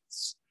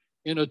lengths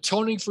in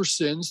atoning for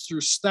sins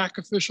through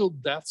sacrificial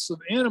deaths of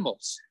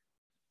animals.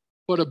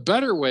 But a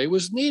better way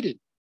was needed,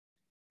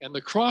 and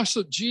the cross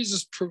of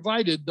Jesus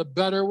provided the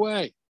better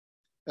way.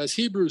 As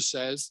Hebrews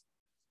says,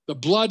 the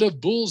blood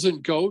of bulls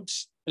and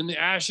goats and the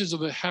ashes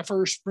of a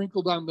heifer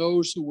sprinkled on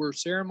those who were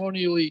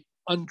ceremonially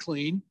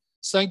unclean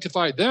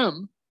sanctified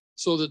them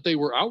so that they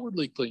were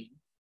outwardly clean.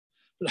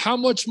 But how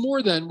much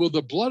more then will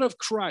the blood of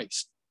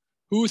Christ,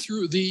 who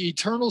through the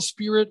eternal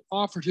Spirit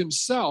offered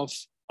himself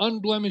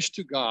unblemished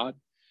to God,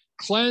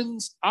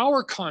 cleanse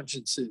our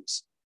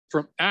consciences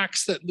from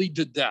acts that lead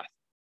to death,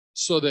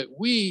 so that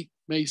we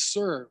may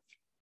serve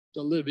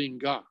the living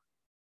God?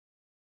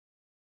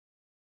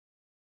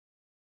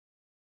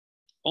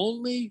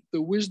 Only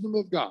the wisdom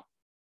of God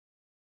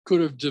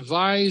could have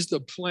devised a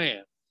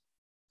plan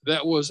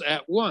that was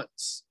at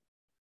once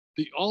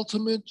the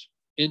ultimate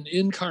in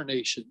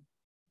incarnation,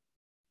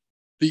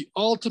 the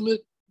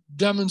ultimate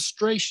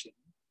demonstration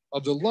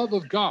of the love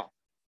of God,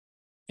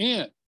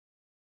 and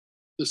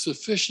the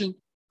sufficient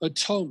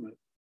atonement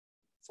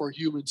for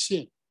human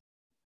sin.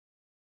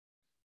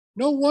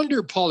 No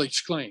wonder Paul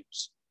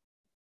exclaims,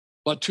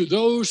 but to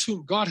those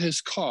whom God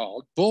has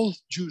called, both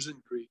Jews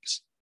and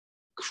Greeks,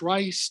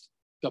 Christ,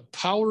 the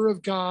power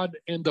of God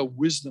and the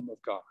wisdom of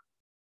God.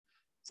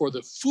 For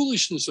the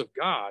foolishness of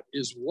God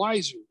is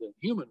wiser than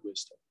human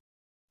wisdom,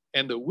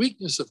 and the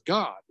weakness of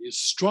God is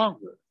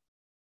stronger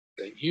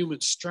than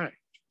human strength.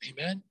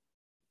 Amen?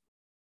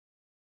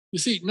 You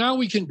see, now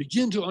we can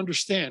begin to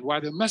understand why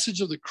the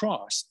message of the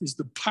cross is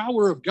the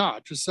power of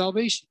God for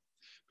salvation.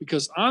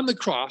 Because on the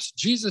cross,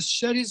 Jesus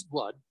shed his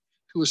blood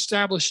to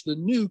establish the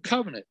new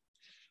covenant,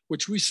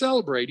 which we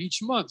celebrate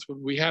each month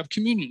when we have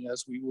communion,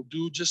 as we will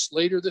do just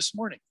later this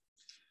morning.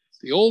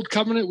 The old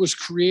covenant was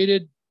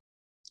created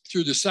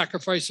through the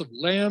sacrifice of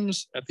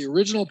lambs at the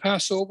original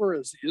Passover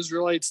as the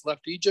Israelites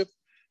left Egypt,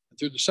 and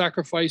through the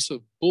sacrifice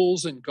of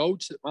bulls and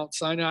goats at Mount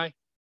Sinai.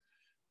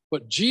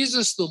 But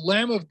Jesus, the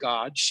Lamb of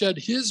God, shed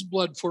his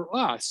blood for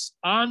us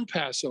on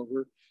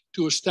Passover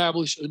to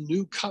establish a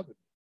new covenant.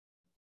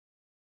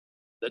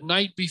 The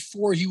night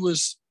before he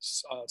was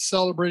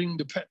celebrating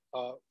the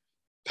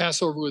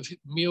Passover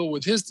meal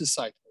with his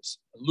disciples,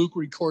 Luke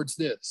records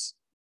this.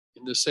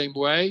 In the same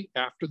way,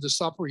 after the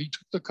supper, he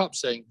took the cup,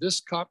 saying,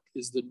 "This cup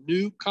is the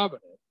new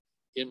covenant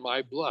in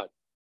my blood,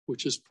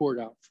 which is poured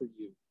out for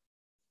you."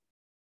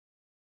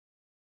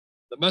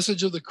 The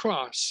message of the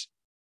cross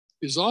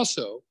is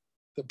also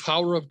the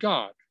power of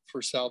God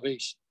for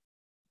salvation.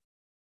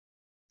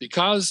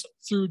 Because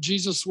through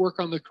Jesus' work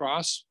on the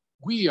cross,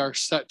 we are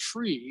set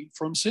free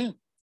from sin.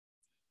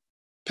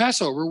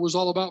 Passover was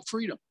all about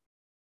freedom.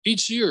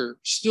 Each year,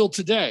 still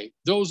today,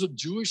 those of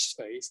Jewish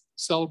faith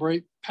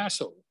celebrate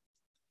Passover.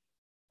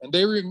 And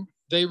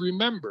they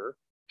remember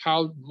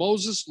how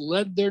Moses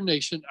led their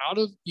nation out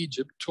of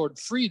Egypt toward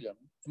freedom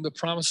in the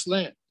promised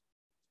land.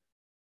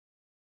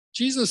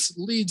 Jesus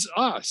leads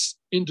us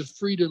into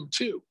freedom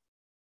too.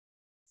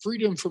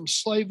 Freedom from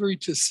slavery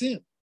to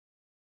sin.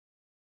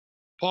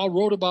 Paul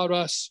wrote about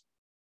us,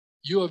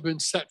 "You have been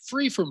set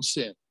free from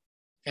sin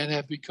and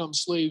have become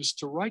slaves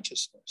to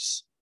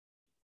righteousness."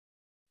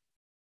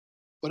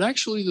 But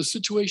actually, the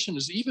situation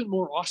is even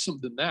more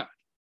awesome than that.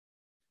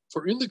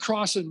 For in the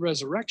cross and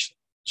resurrection,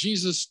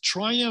 Jesus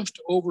triumphed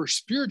over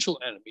spiritual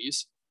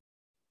enemies,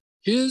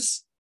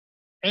 his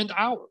and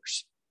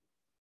ours.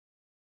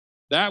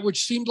 That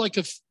which seemed like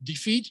a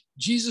defeat,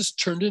 Jesus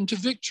turned into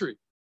victory.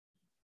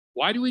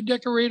 Why do we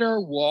decorate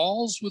our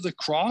walls with a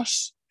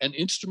cross, an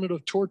instrument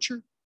of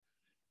torture?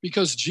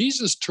 Because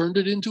Jesus turned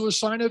it into a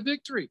sign of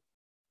victory.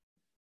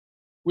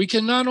 We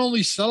can not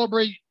only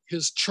celebrate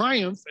his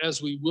triumph,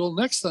 as we will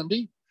next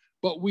Sunday,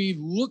 but we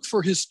look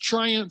for his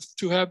triumph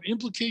to have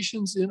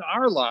implications in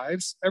our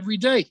lives every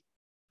day.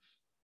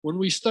 When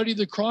we study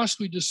the cross,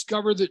 we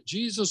discover that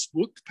Jesus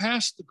looked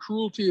past the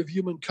cruelty of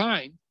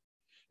humankind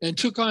and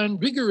took on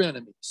bigger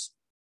enemies,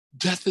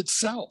 death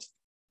itself,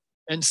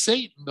 and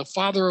Satan, the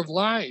father of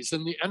lies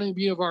and the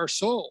enemy of our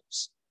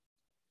souls.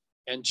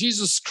 And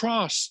Jesus'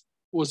 cross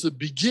was the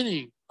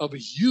beginning of a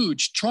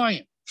huge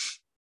triumph.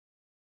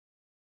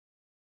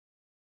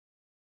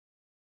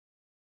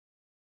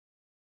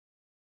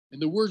 In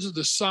the words of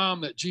the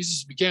psalm that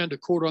Jesus began to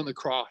quote on the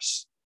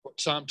cross,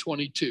 Psalm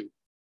 22,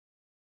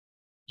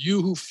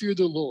 "You who fear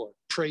the Lord,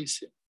 praise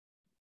him,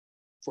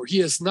 for he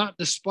has not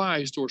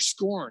despised or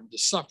scorned the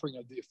suffering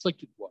of the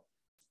afflicted one.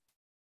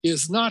 He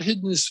has not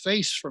hidden his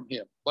face from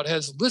him, but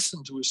has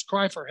listened to his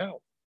cry for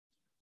help.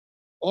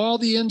 All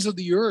the ends of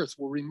the earth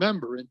will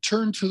remember and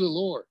turn to the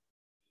Lord,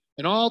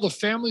 and all the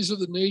families of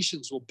the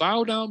nations will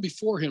bow down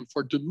before him,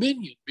 for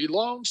dominion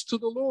belongs to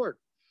the Lord.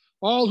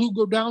 All who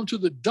go down to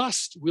the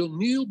dust will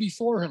kneel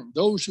before him,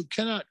 those who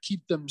cannot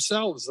keep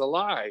themselves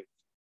alive.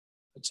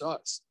 That's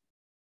us.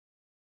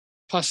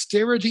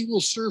 Posterity will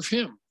serve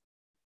him.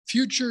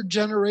 Future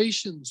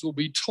generations will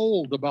be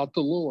told about the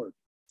Lord.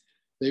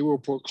 They will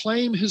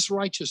proclaim his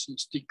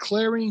righteousness,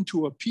 declaring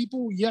to a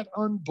people yet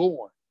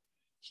unborn,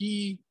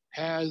 he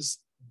has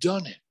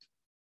done it.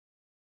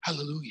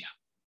 Hallelujah.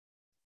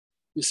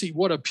 You see,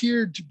 what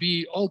appeared to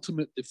be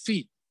ultimate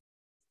defeat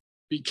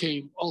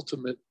became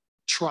ultimate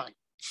triumph.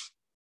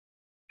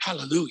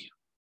 Hallelujah.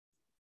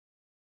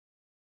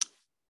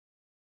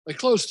 I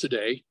close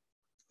today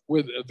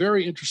with a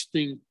very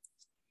interesting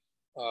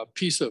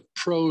piece of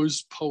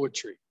prose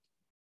poetry.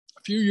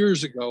 A few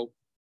years ago,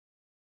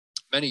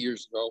 many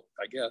years ago,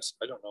 I guess,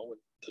 I don't know what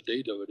the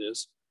date of it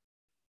is.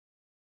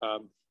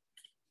 In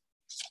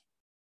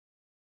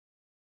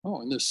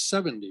the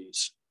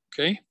 70s,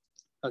 okay?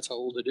 That's how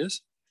old it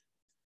is.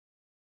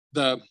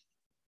 A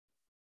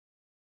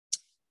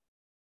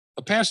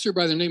pastor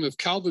by the name of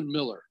Calvin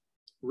Miller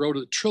wrote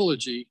a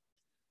trilogy,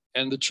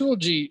 and the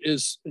trilogy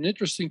is an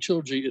interesting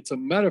trilogy. It's a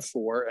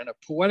metaphor and a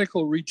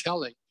poetical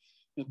retelling.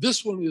 And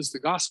this one is the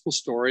gospel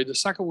story. The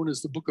second one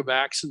is the book of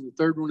Acts, and the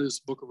third one is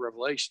the book of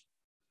Revelation.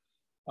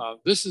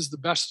 This is the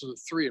best of the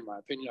three, in my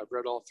opinion. I've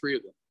read all three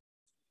of them,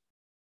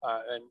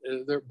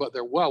 but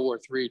they're well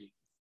worth reading.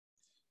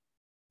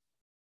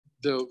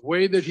 The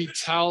way that he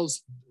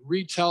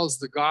retells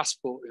the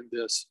gospel in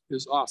this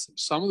is awesome.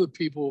 Some of the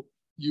people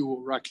you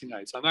will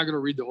recognize. I'm not going to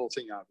read the whole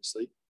thing,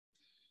 obviously,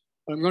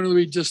 but I'm going to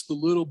read just a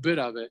little bit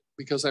of it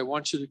because I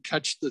want you to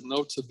catch the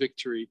notes of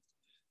victory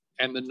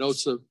and the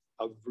notes of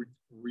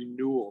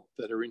renewal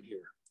that are in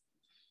here.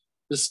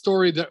 This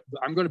story that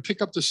I'm going to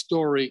pick up the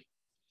story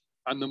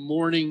on the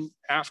morning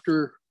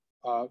after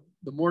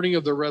the morning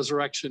of the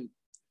resurrection,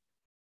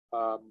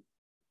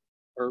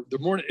 or the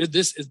morning.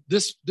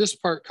 This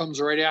part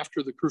comes right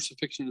after the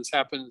crucifixion has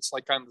happened. It's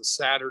like on the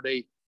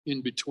Saturday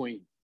in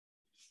between.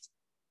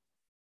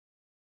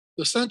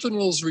 The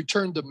sentinels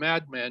returned the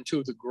madman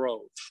to the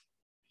grove.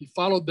 He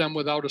followed them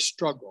without a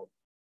struggle.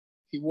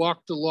 He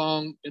walked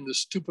along in the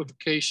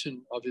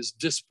stupefaction of his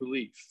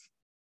disbelief.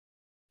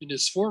 In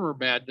his former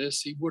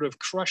madness, he would have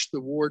crushed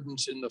the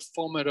wardens in the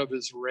foment of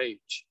his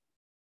rage.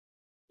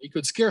 He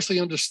could scarcely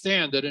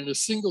understand that in a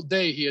single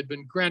day he had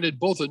been granted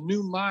both a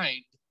new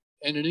mind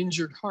and an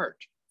injured heart.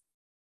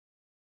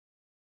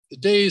 The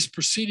day's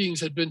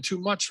proceedings had been too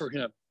much for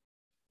him.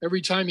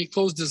 Every time he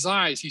closed his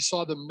eyes, he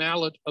saw the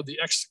mallet of the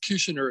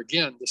executioner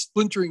again, the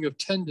splintering of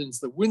tendons,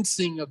 the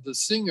wincing of the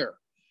singer,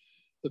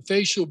 the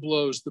facial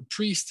blows the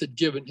priest had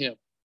given him.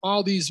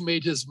 All these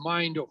made his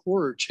mind a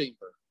horror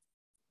chamber.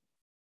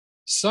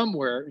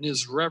 Somewhere in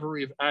his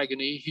reverie of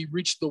agony, he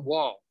reached the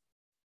wall.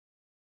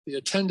 The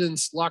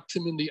attendants locked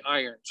him in the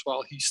irons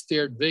while he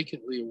stared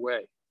vacantly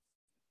away.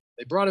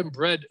 They brought him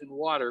bread and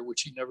water,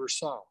 which he never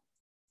saw.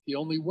 He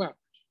only wept.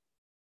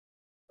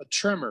 A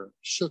tremor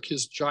shook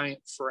his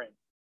giant frame.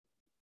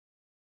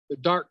 The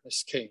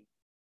darkness came.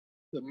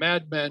 The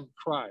madman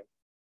cried,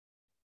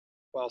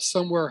 while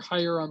somewhere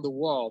higher on the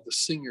wall, the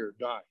singer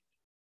died.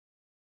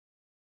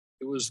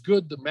 It was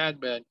good the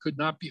madman could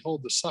not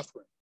behold the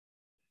suffering.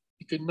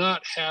 He could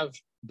not have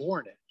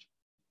borne it.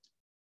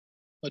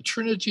 A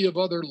trinity of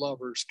other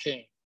lovers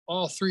came,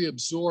 all three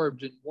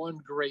absorbed in one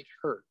great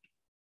hurt.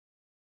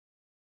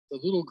 The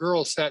little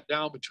girl sat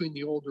down between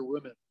the older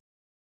women.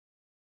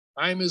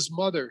 I am his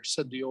mother,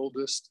 said the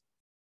oldest.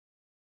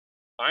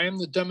 I am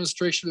the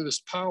demonstration of his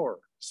power,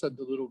 said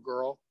the little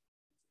girl.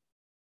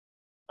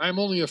 I am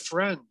only a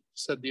friend,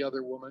 said the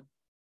other woman.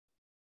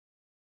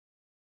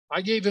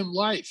 I gave him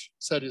life,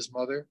 said his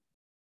mother.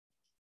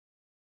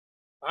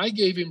 I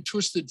gave him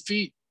twisted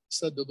feet,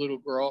 said the little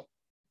girl.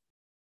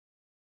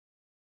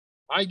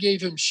 I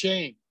gave him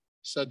shame,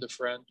 said the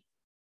friend.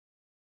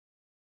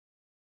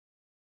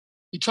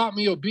 He taught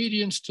me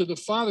obedience to the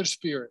Father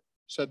Spirit,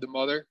 said the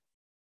mother.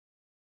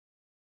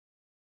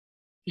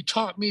 He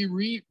taught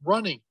me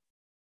running.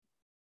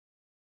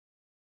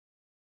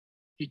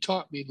 He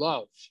taught me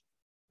love.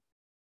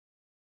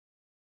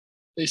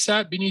 They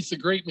sat beneath the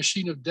great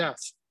machine of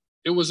death.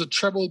 It was a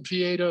treble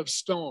pieta of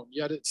stone,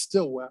 yet it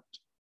still wept.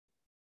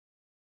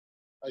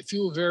 I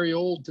feel very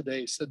old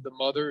today, said the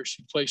mother as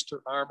she placed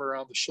her arm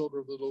around the shoulder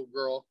of the little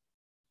girl.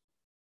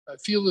 I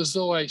feel as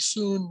though I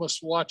soon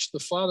must watch the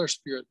Father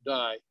Spirit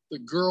die. The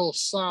girl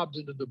sobbed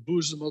into the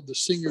bosom of the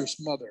singer's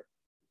mother.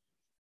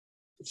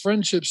 The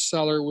friendship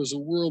seller was a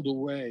world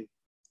away.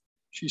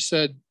 She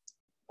said,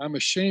 I'm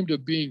ashamed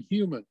of being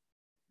human.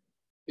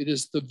 It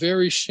is the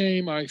very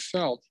shame I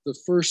felt the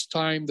first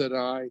time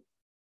that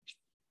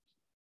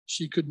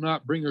she could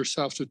not bring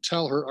herself to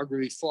tell her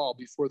ugly fall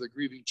before the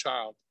grieving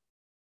child.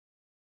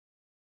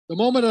 The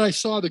moment I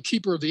saw the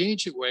keeper of the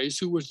ancient ways,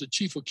 who was the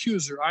chief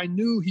accuser, I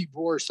knew he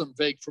bore some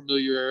vague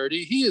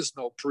familiarity. He is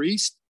no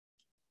priest.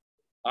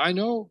 I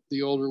know,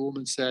 the older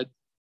woman said.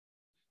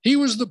 He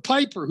was the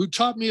piper who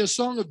taught me a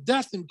song of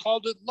death and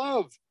called it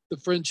love, the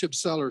friendship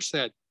seller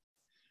said.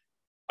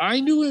 I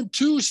knew him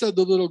too, said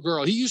the little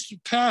girl. He used to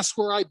pass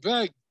where I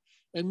begged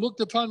and looked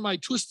upon my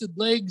twisted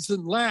legs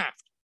and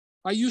laughed.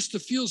 I used to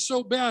feel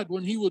so bad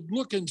when he would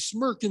look and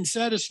smirk in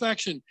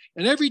satisfaction,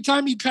 and every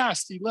time he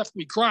passed, he left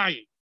me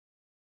crying.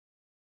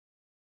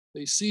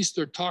 They ceased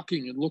their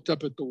talking and looked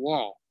up at the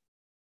wall.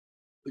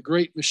 The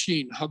great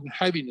machine hung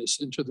heaviness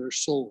into their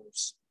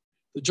souls.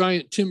 The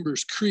giant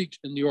timbers creaked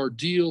in the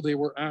ordeal they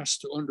were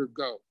asked to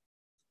undergo.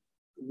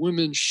 The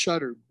women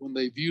shuddered when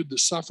they viewed the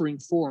suffering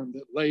form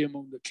that lay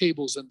among the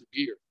cables and the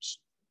gears.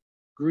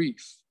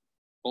 Grief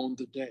owned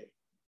the day.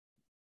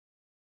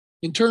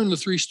 In turn, the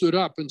three stood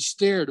up and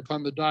stared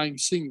upon the dying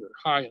singer,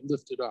 high and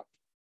lifted up.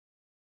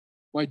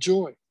 My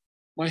joy,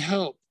 my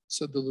help,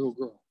 said the little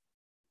girl.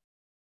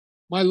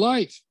 My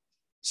life,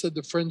 said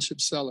the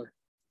friendship seller.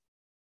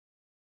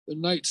 The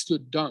knight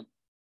stood dumb.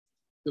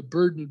 The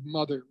burdened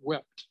mother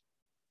wept.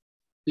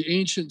 The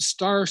ancient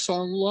star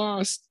song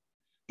lost.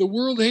 The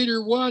world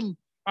hater won.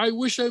 I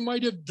wish I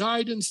might have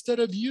died instead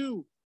of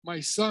you, my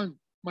son,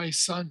 my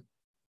son,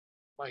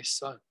 my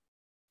son.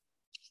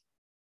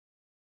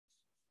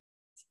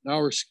 Now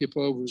we're skip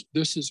over.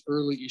 This is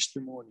early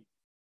Easter morning.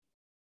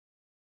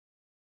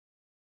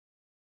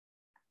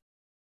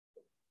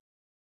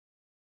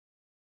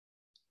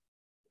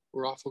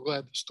 We're awful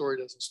glad the story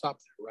doesn't stop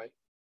there, right?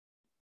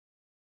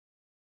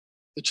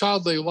 The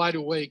child lay wide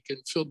awake and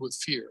filled with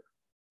fear.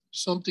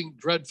 Something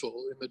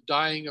dreadful in the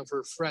dying of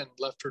her friend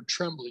left her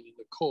trembling in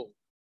the cold.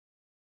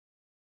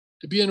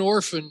 To be an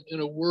orphan in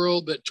a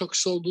world that took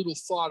so little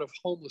thought of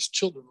homeless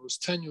children was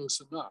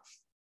tenuous enough.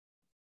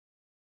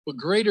 But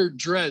greater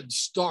dread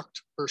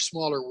stalked her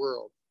smaller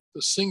world.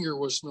 The singer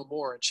was no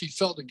more, and she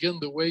felt again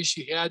the way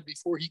she had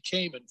before he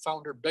came and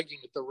found her begging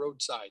at the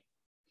roadside.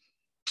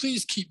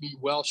 Please keep me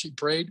well, she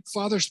prayed.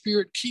 Father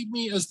Spirit, keep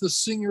me as the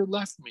singer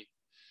left me.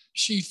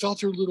 She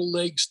felt her little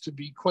legs to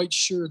be quite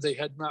sure they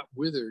had not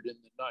withered in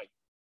the night.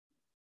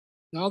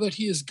 Now that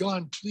he is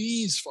gone,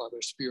 please,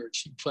 Father Spirit,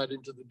 she pled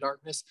into the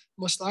darkness,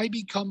 must I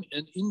become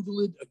an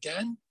invalid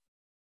again?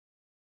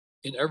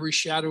 In every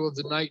shadow of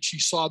the night, she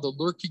saw the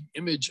lurking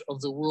image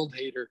of the world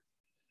hater,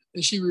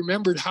 and she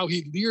remembered how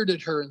he leered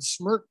at her and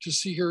smirked to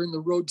see her in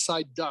the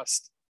roadside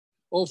dust.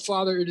 Oh,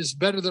 Father, it is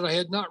better that I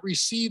had not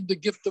received the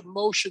gift of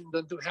motion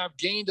than to have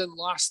gained and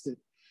lost it.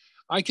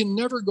 I can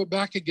never go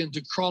back again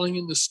to crawling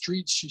in the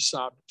streets, she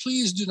sobbed.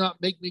 Please do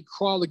not make me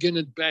crawl again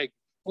and beg.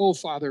 Oh,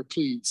 Father,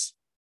 please.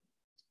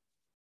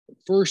 The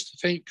first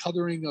faint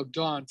coloring of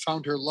dawn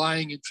found her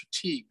lying in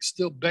fatigue,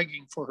 still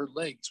begging for her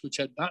legs, which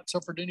had not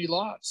suffered any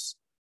loss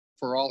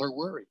for all her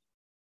worry.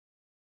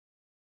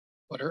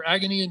 But her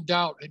agony and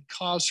doubt had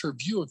caused her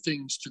view of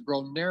things to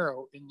grow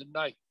narrow in the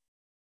night.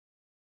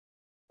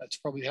 That's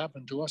probably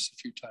happened to us a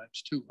few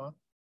times too, huh?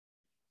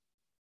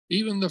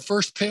 Even the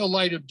first pale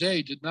light of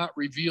day did not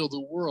reveal the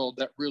world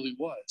that really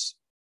was.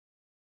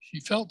 She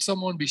felt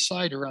someone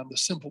beside her on the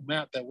simple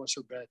mat that was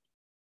her bed.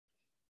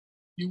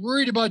 You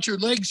worried about your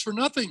legs for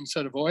nothing,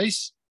 said a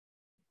voice.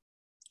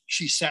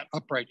 She sat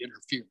upright in her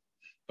fear.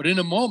 But in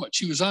a moment,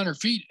 she was on her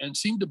feet and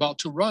seemed about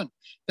to run.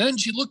 Then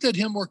she looked at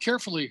him more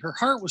carefully. Her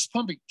heart was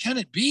pumping. Can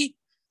it be?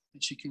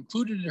 And she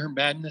concluded in her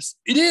madness,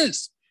 it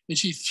is. And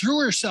she threw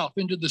herself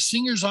into the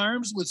singer's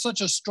arms with such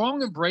a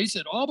strong embrace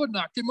it all but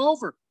knocked him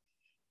over.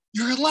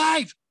 You're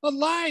alive,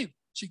 alive.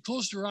 She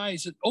closed her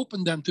eyes and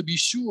opened them to be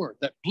sure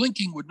that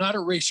blinking would not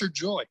erase her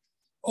joy.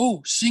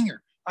 Oh,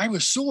 singer, I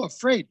was so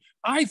afraid.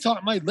 I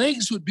thought my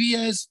legs would be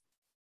as...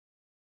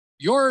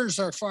 Yours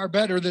are far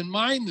better than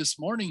mine this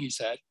morning, he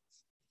said.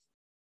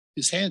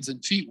 His hands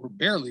and feet were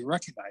barely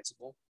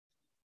recognizable.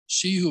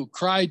 She who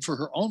cried for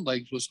her own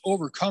legs was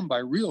overcome by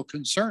real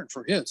concern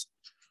for his.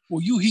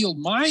 Will you heal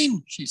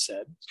mine, she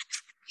said.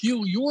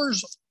 Heal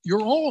yours,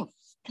 your own.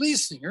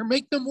 Please, singer,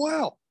 make them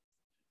well.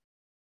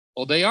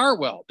 Oh, they are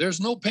well.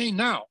 There's no pain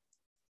now.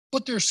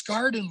 But they're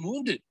scarred and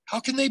wounded. How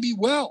can they be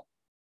well?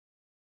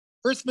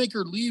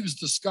 Earthmaker leaves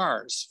the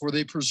scars, for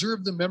they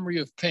preserve the memory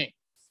of pain.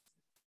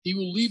 He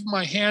will leave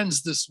my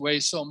hands this way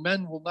so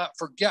men will not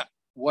forget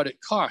what it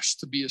costs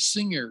to be a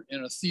singer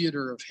in a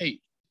theater of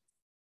hate.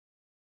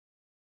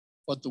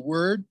 But the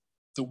word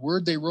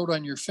they wrote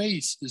on your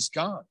face is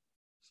gone.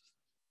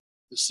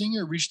 The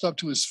singer reached up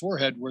to his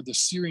forehead where the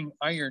searing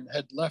iron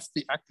had left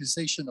the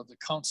accusation of the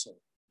council.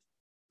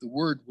 The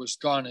word was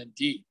gone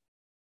indeed.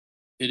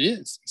 It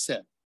is, he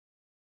said,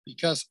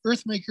 because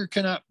Earthmaker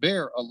cannot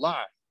bear a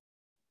lie.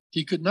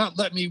 He could not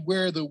let me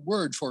wear the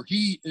word, for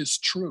he is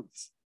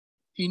truth.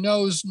 He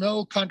knows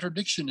no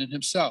contradiction in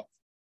himself.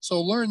 So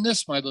learn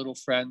this, my little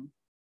friend.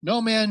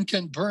 No man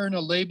can burn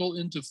a label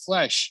into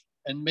flesh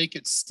and make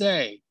it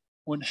stay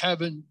when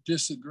heaven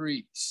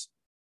disagrees.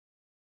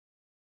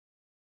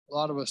 A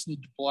lot of us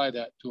need to apply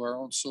that to our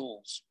own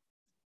souls.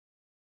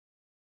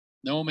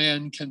 No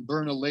man can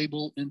burn a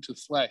label into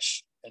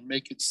flesh and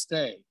make it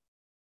stay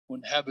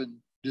when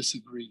heaven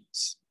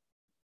disagrees.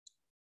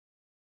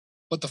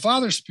 But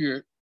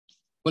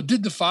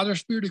did the Father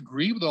Spirit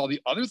agree with all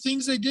the other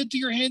things they did to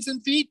your hands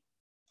and feet?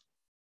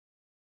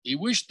 He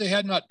wished they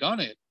had not done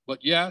it, but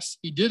yes,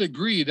 he did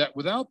agree that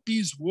without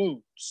these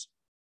wounds,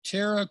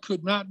 Tara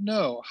could not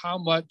know how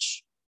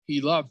much he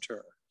loved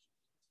her.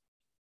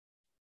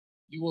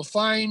 You will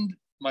find,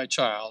 my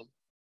child,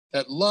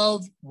 that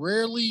love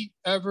rarely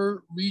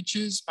ever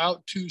reaches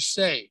out to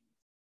save,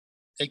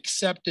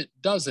 except it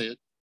does it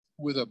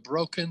with a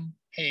broken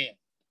hand.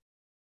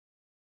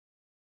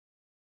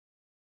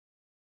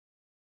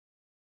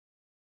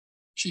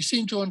 She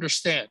seemed to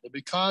understand that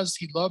because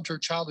he loved her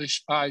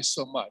childish eyes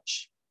so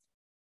much,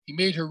 he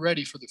made her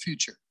ready for the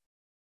future.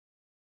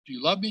 Do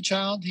you love me,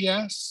 child? He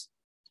asked.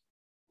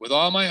 With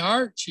all my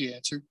heart, she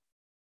answered.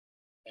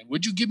 And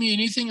would you give me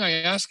anything I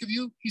ask of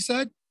you? He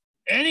said.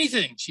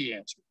 Anything, she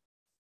answered.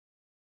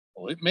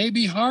 Well, it may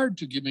be hard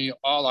to give me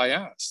all I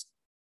ask.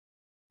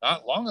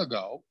 Not long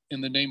ago,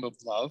 in the name of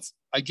love,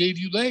 I gave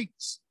you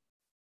legs.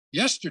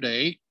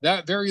 Yesterday,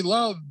 that very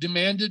love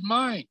demanded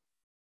mine.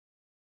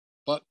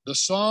 But the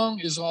song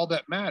is all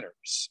that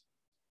matters.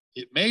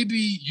 It may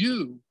be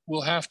you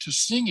will have to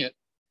sing it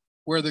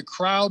where the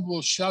crowd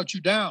will shout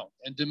you down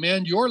and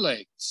demand your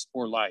legs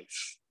or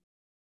life.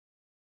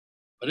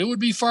 But it would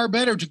be far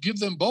better to give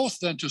them both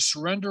than to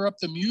surrender up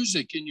the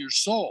music in your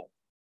soul.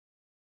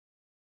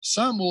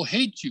 Some will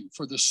hate you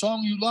for the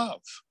song you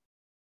love.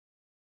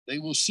 They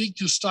will seek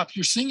to stop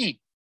your singing.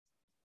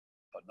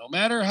 But no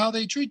matter how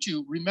they treat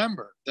you,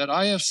 remember that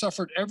I have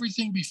suffered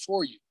everything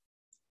before you.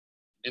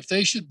 If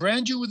they should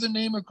brand you with a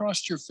name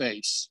across your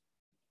face,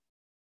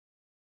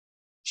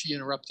 she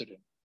interrupted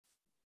him.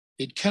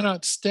 It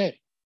cannot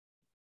stay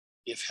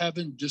if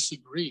heaven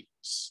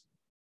disagrees.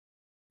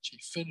 She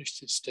finished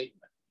his statement.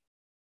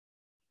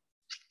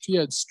 She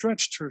had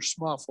stretched her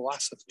small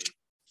philosophy,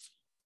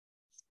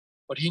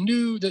 but he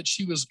knew that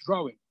she was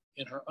growing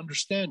in her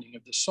understanding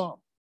of the song.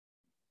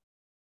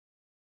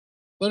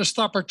 Let us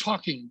stop our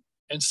talking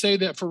and say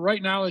that for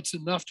right now, it's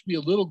enough to be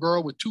a little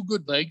girl with two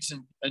good legs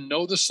and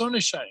know the sun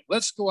is shining.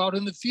 Let's go out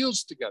in the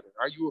fields together.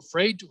 Are you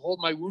afraid to hold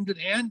my wounded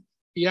hand?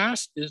 He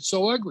asked. It's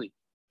so ugly.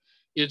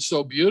 It's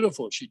so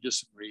beautiful, she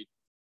disagreed.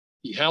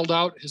 He held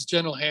out his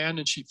gentle hand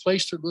and she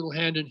placed her little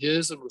hand in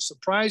his and was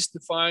surprised to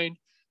find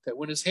that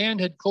when his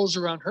hand had closed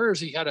around hers,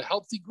 he had a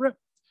healthy grip.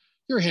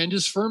 Your hand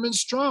is firm and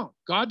strong.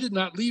 God did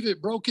not leave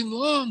it broken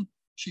long,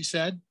 she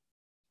said.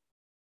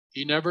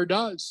 He never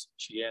does,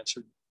 she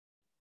answered.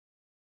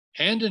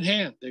 Hand in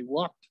hand, they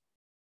walked,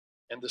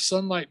 and the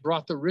sunlight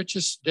brought the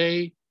richest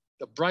day,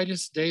 the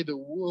brightest day the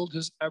world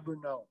has ever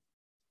known.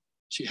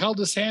 She held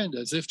his hand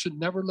as if to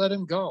never let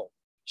him go.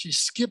 She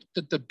skipped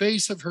at the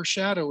base of her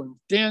shadow and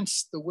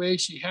danced the way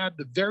she had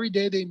the very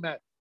day they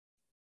met.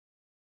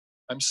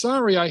 I'm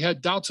sorry I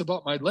had doubts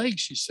about my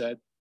legs, she said,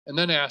 and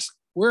then asked,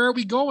 where are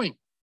we going?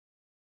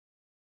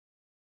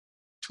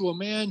 To a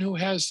man who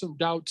has some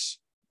doubts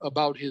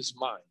about his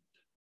mind.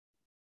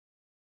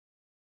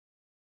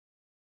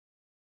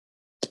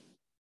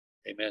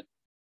 Amen.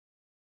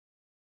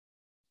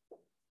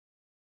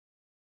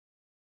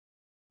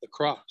 The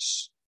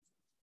cross,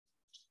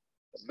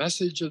 the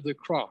message of the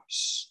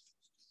cross,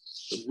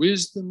 the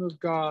wisdom of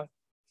God,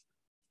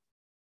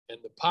 and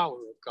the power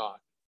of God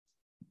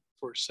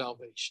for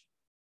salvation.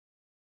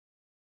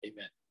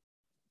 Amen.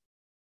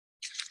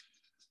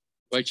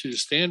 I invite you to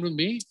stand with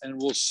me and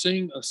we'll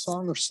sing a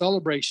song of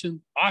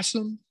celebration.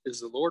 Awesome is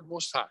the Lord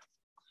Most High.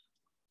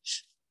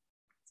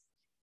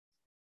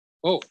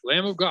 Oh,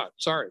 Lamb of God.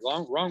 Sorry,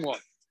 wrong one.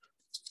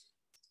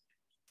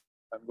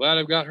 I'm glad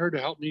I've got her to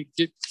help me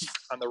get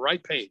on the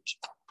right page.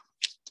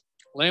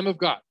 Lamb of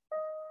God.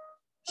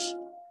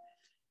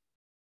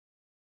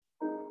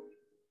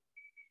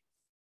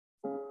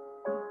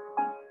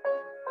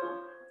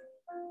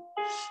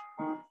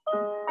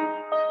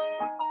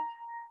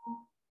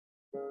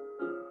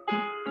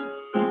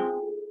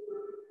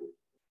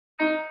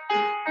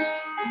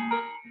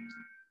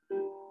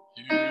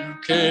 You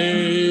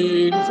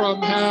came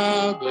from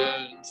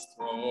heaven's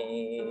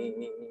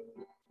throne,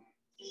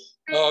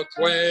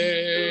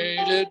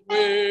 acquainted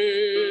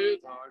with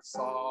our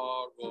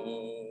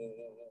sorrow,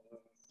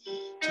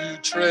 to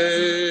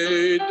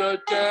trade the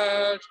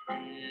debt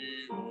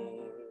we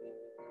owe.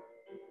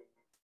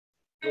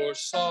 Your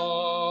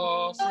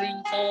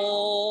suffering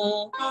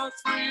for our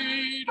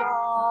freedom,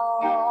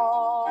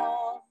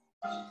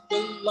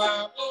 the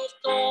Lamb of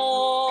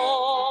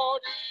God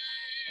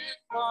in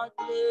my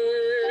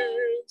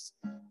place.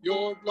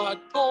 Your blood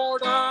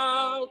poured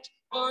out,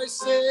 my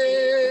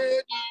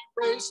sin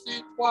erased.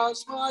 It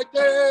was my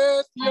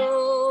death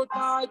you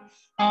died.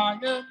 I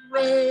am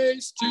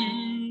raised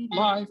to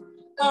life.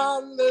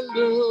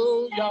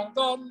 Hallelujah,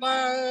 the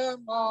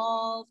Lamb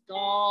of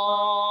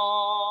God.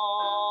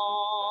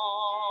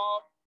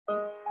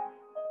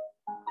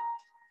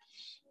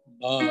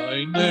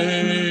 My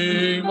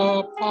name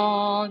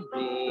upon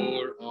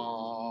your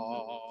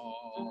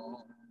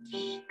arm,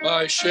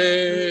 my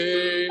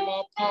shame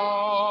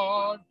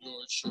upon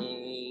your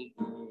shoulders,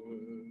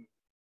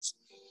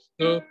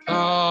 the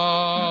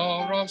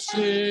power of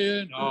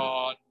sin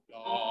undone,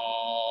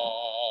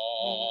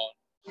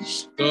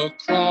 the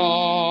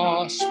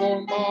cross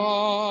for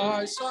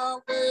my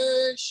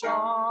salvation,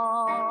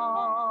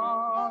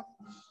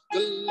 the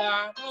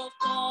Lamb of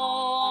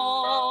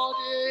God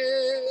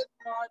in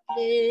my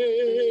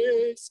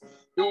place.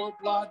 Your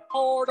blood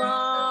poured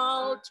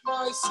out,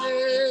 my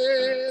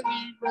sin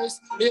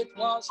erased. It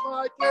was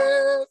my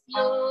death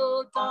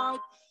you died.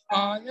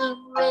 I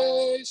am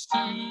raised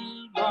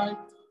to life.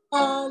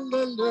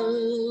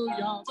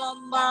 Hallelujah, the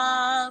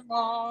Lamb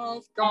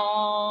of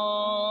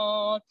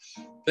God.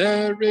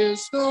 There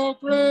is no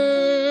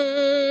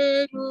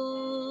greater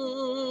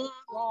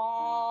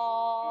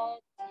love.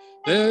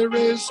 There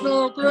is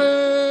no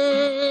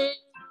greater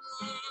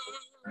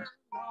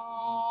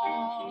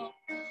love.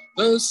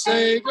 The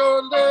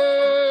Savior lifted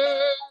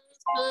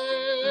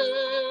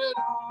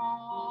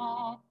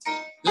up.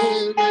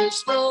 There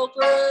is no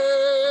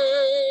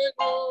greater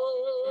love.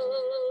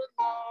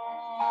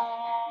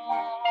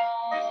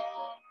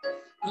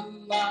 The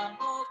Lamb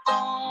of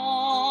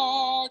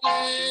God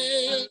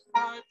in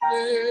my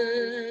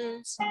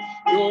place.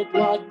 Your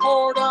blood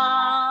poured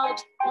out,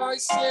 my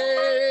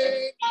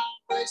sin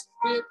erased.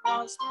 It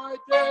was my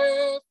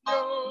death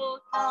you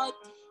died.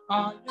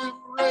 I am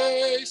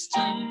raised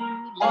to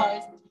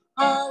life.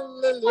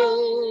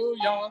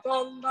 Hallelujah,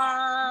 the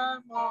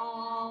Lamb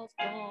of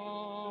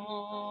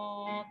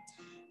God.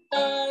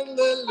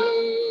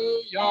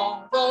 Hallelujah,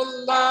 the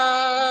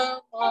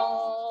Lamb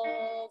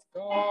of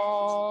God.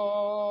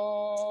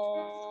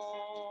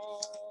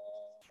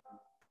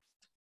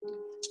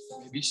 You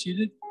may be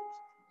seated.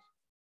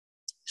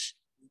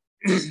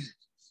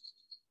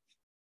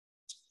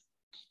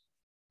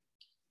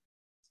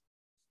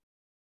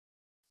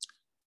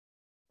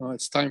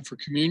 It's time for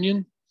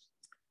communion.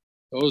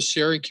 Those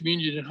sharing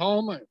communion at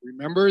home,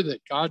 remember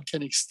that God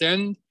can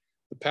extend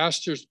the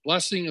pastor's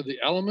blessing of the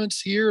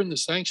elements here in the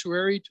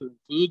sanctuary to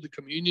include the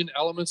communion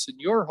elements in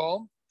your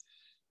home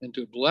and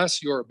to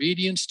bless your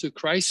obedience to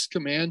Christ's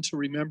command to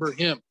remember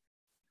him.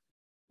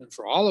 And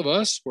for all of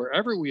us,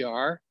 wherever we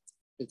are,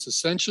 it's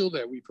essential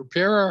that we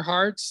prepare our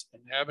hearts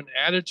and have an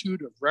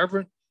attitude of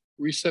reverent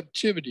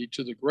receptivity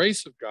to the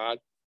grace of God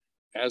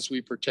as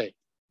we partake.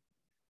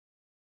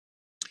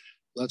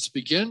 Let's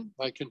begin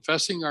by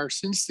confessing our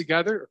sins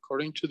together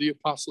according to the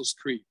Apostles'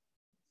 Creed.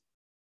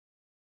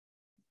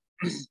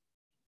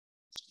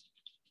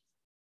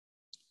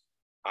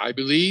 I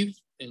believe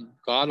in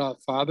God our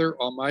Father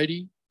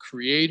Almighty,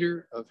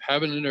 creator of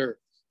heaven and earth.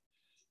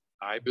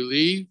 I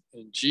believe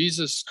in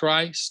Jesus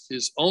Christ,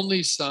 his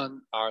only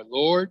Son, our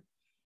Lord,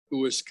 who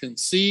was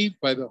conceived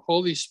by the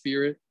Holy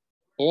Spirit,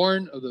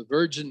 born of the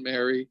Virgin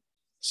Mary,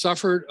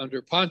 suffered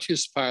under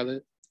Pontius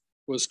Pilate,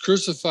 was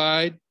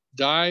crucified,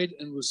 died,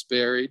 and was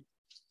buried.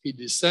 He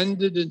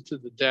descended into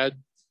the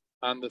dead.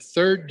 On the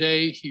third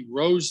day, he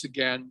rose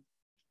again.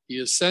 He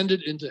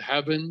ascended into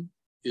heaven,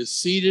 is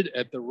seated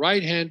at the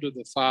right hand of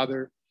the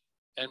Father,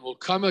 and will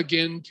come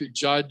again to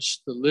judge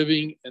the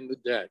living and the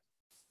dead.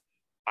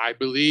 I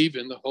believe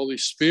in the Holy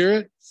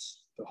Spirit,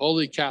 the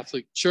Holy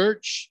Catholic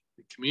Church,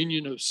 the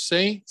communion of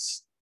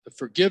saints, the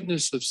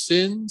forgiveness of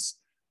sins,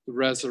 the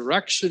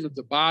resurrection of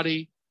the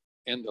body,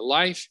 and the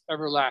life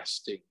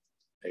everlasting.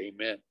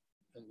 Amen.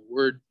 And the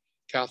word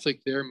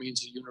Catholic there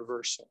means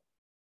universal.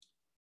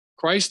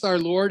 Christ our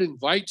Lord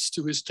invites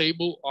to his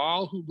table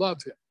all who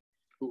love him,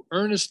 who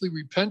earnestly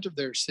repent of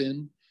their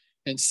sin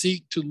and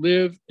seek to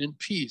live in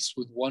peace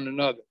with one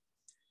another.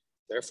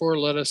 Therefore,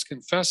 let us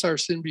confess our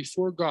sin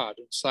before God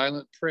in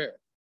silent prayer,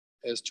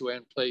 as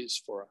Joanne plays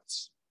for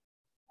us.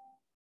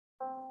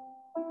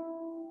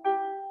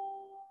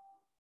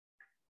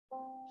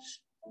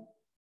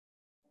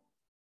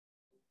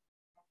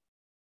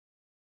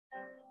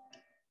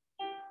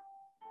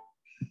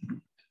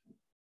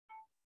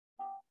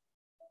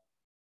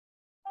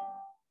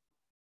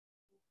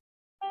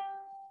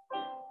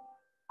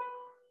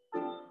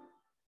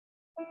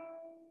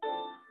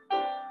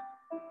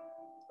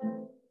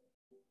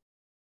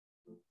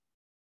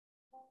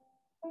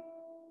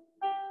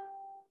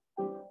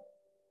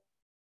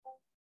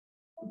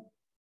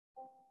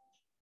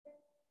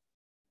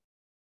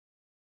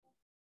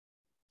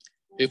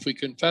 If we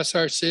confess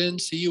our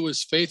sins, he who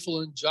is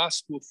faithful and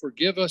just will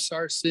forgive us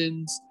our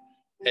sins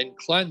and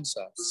cleanse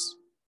us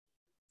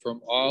from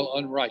all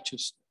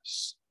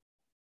unrighteousness.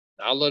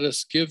 Now let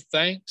us give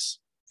thanks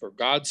for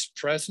God's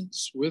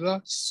presence with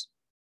us.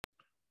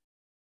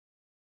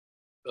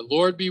 The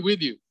Lord be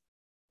with you.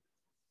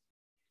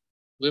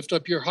 Lift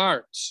up your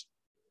hearts.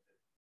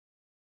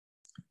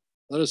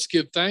 Let us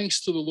give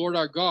thanks to the Lord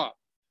our God,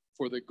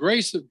 for the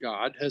grace of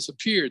God has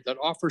appeared that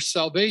offers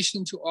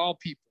salvation to all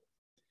people.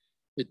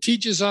 It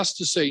teaches us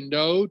to say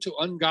no to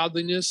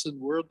ungodliness and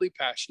worldly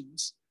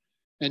passions,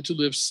 and to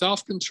live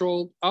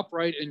self-controlled,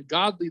 upright, and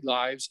godly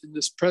lives in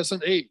this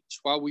present age,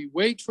 while we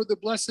wait for the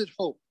blessed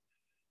hope,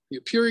 the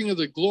appearing of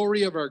the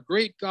glory of our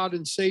great God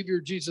and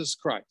Savior Jesus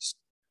Christ,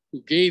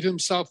 who gave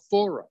himself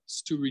for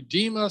us to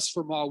redeem us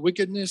from all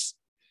wickedness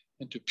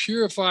and to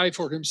purify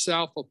for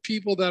himself a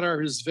people that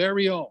are his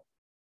very own,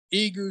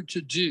 eager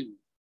to do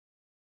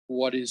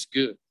what is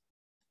good.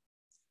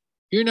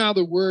 Hear now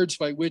the words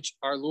by which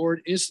our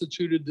Lord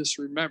instituted this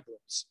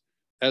remembrance,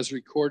 as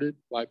recorded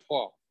by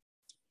Paul.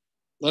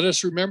 Let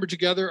us remember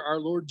together our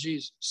Lord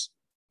Jesus,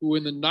 who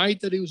in the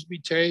night that he was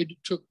betrayed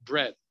took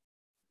bread.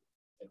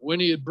 And when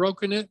he had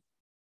broken it,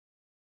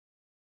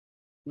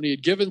 When he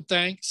had given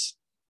thanks,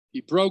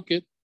 he broke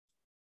it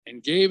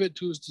and gave it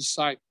to his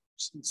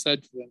disciples and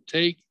said to them,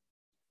 "Take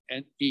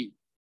and eat.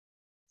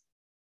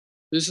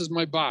 This is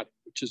my body,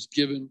 which is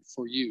given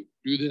for you.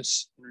 Do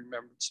this in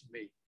remembrance of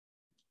me."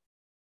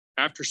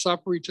 After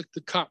supper, he took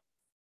the cup.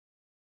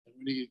 And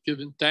when he had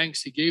given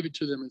thanks, he gave it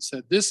to them and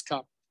said, "This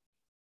cup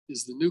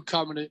is the new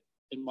covenant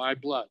in my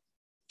blood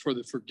for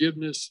the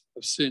forgiveness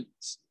of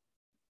sins.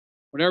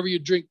 Whenever you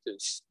drink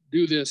this,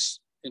 do this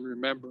in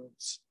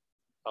remembrance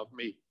of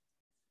me."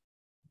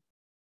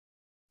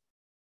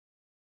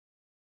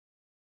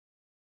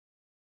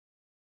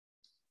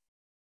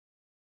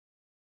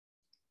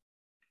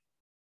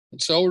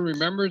 And so in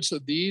remembrance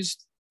of these,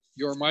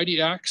 your mighty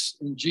acts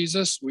in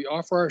Jesus, we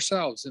offer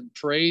ourselves in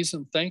praise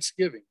and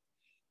thanksgiving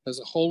as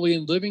a holy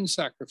and living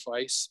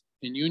sacrifice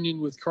in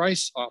union with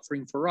Christ's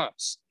offering for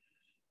us,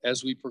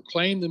 as we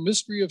proclaim the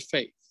mystery of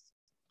faith,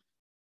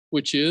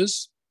 which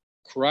is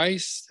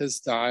Christ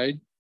has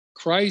died,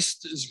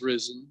 Christ is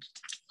risen,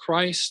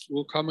 Christ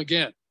will come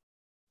again.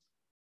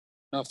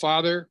 Now,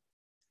 Father,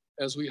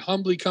 as we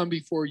humbly come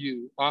before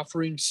you,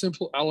 offering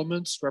simple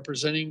elements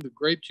representing the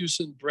grape juice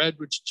and bread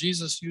which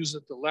Jesus used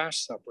at the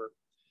Last Supper,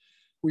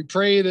 we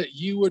pray that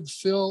you would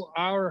fill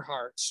our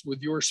hearts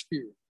with your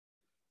Spirit,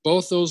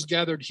 both those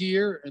gathered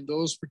here and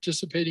those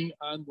participating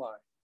online.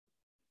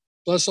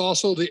 Bless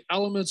also the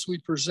elements we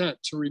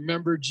present to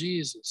remember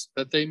Jesus,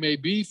 that they may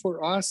be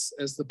for us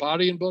as the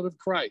body and blood of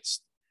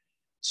Christ,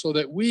 so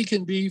that we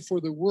can be for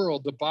the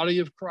world the body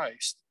of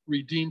Christ,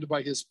 redeemed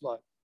by his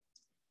blood.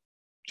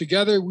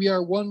 Together we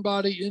are one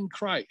body in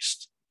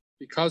Christ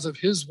because of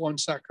his one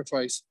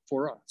sacrifice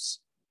for us.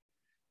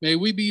 May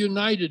we be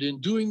united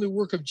in doing the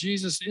work of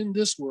Jesus in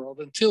this world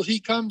until he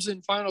comes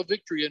in final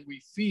victory and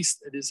we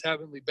feast at his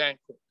heavenly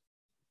banquet.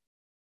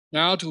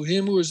 Now to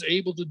him who is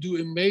able to do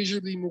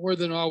immeasurably more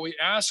than all we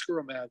ask or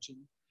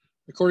imagine,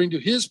 according to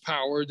his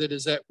power that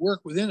is at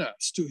work within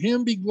us, to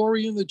him be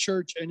glory in the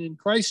church and in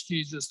Christ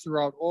Jesus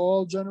throughout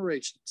all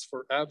generations,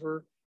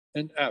 forever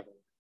and ever.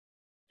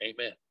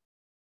 Amen.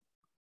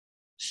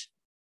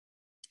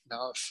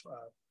 Now, if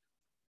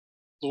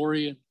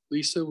Lori and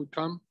Lisa would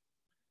come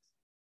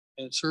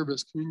and serve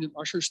as communion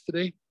ushers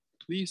today,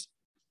 please.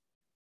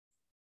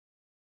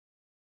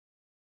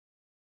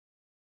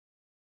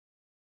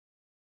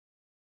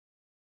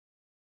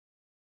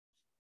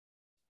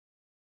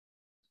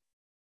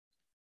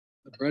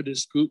 The bread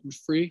is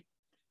gluten-free,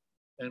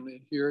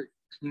 and here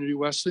at Community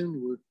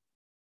Wesleyan,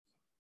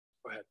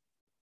 go ahead.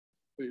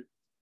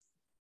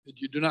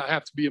 You do not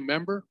have to be a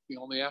member. We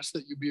only ask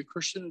that you be a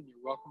Christian, and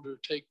you're welcome to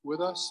take with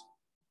us.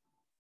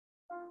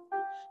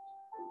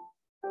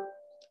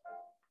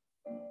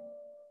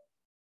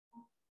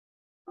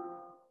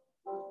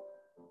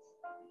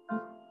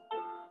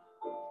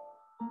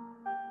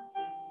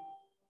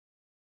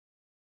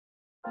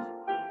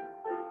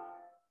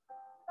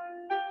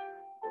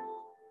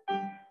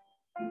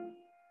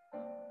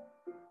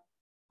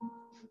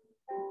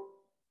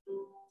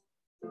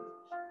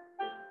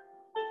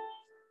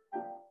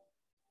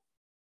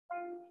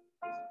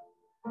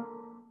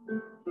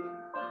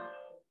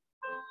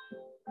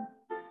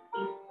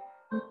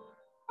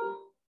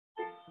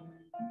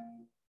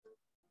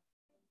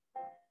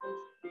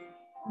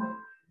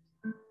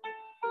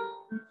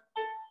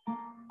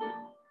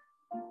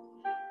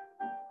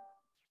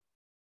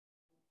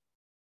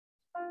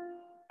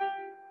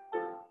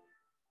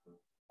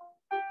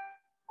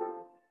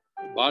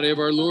 The body of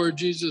our Lord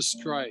Jesus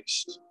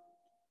Christ,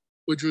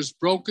 which was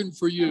broken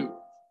for you,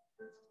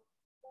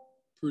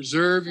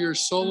 preserve your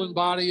soul and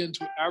body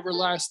into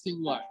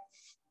everlasting life.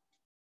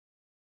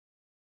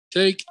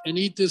 Take and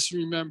eat this,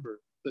 remember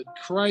that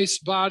Christ's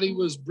body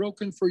was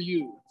broken for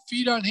you.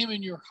 Feed on him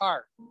in your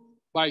heart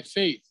by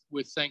faith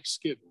with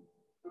thanksgiving.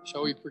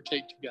 Shall we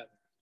partake together?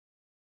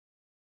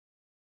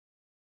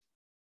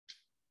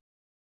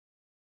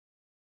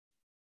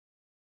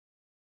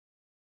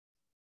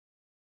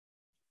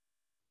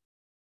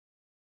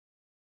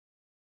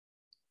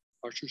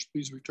 Ushers,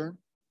 please return.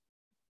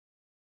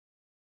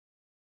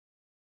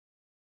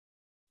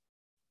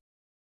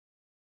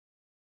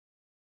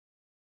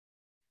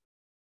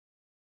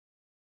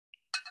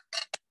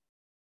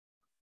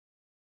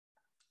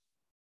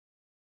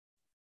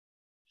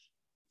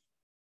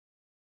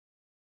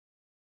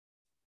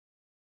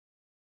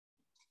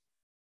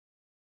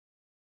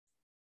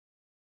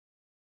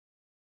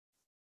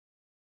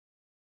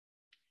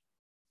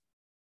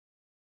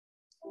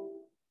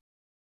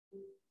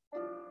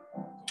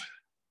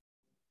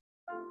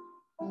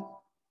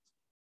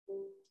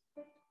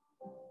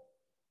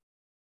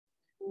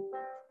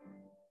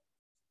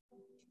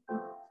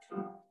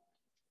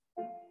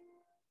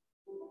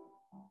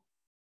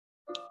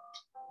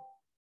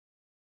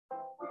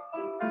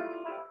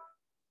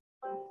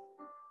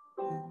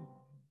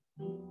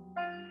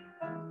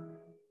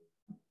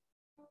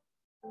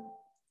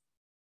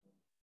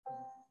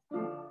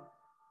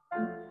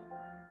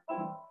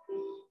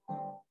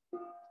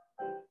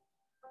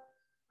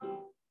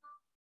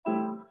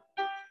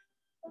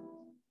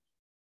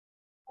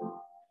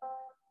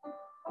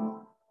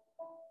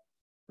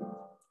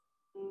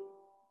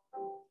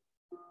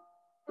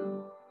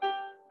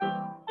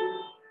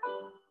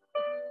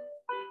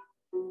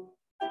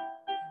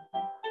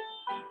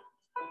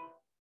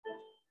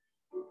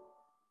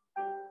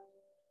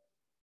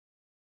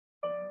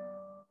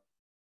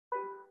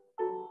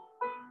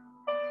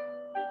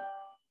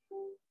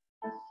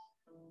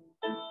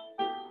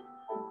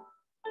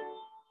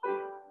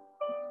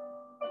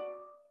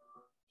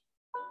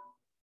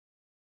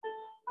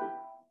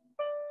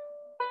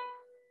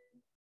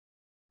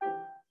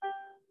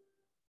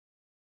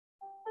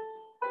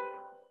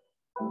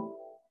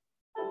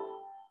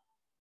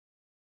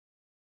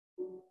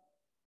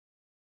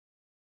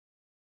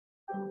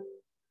 Oh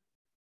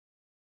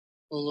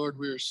Lord,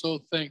 we are so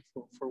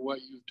thankful for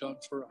what you've done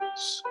for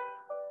us.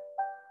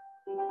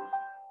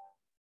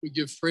 We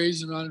give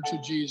praise and honor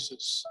to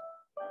Jesus,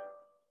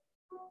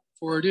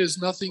 for it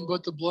is nothing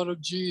but the blood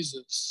of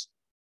Jesus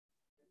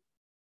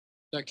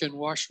that can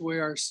wash away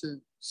our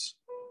sins,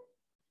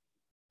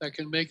 that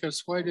can make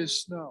us white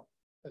as snow,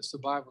 as the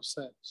Bible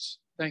says.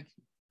 Thank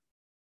you.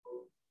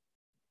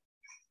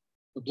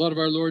 The blood of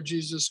our Lord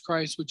Jesus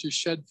Christ, which is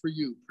shed for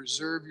you,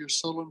 preserve your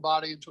soul and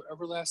body into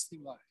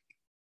everlasting life.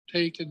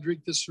 Take and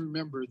drink this,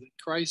 remember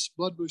that Christ's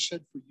blood was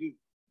shed for you,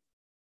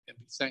 and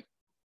be thankful.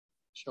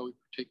 Shall we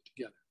partake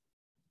together?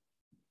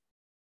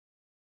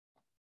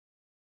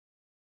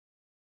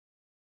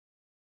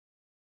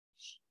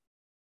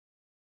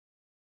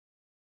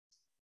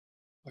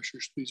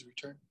 Ushers, please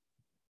return.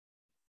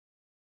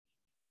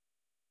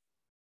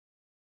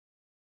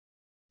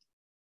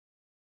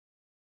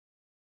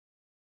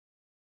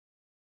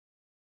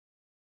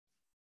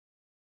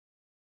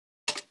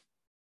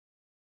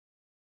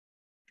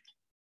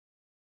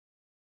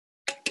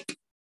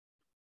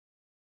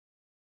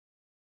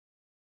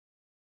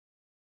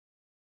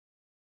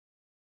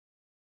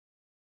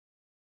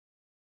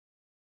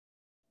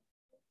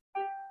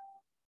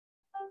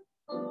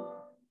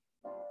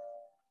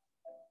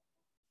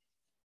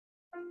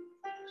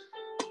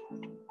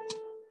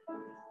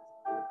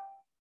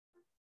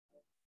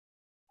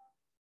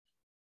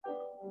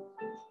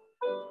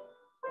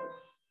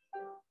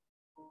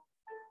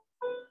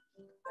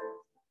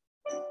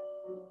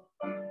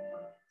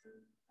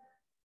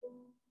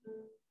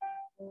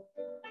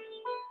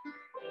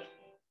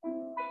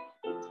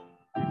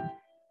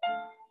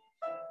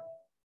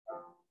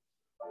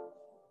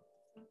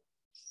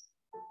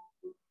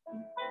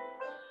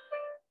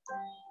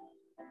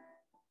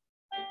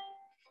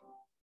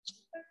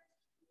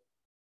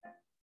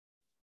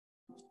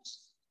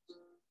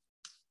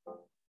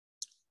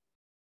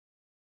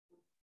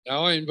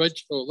 Now I invite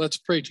you, let's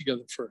pray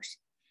together first.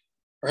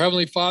 Our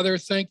Heavenly Father,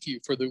 thank you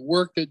for the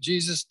work that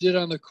Jesus did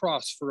on the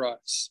cross for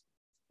us.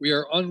 We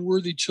are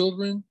unworthy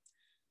children,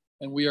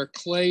 and we are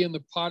clay in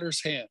the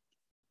potter's hand.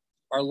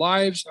 Our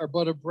lives are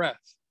but a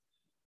breath,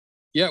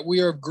 yet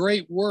we are of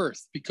great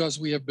worth because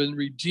we have been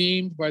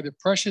redeemed by the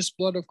precious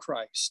blood of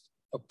Christ,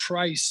 a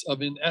price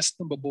of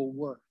inestimable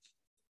worth.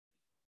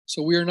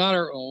 So we are not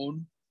our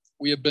own.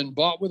 We have been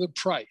bought with a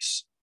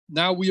price.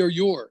 Now we are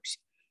yours,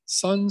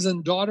 sons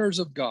and daughters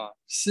of God,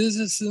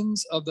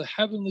 citizens of the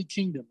heavenly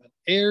kingdom and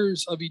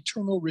heirs of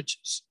eternal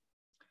riches.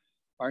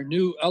 Our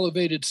new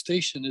elevated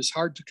station is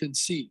hard to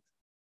conceive,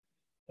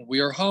 and we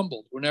are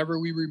humbled whenever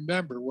we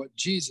remember what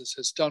Jesus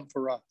has done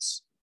for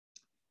us.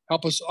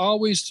 Help us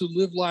always to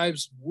live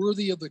lives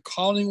worthy of the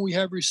calling we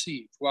have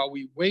received while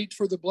we wait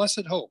for the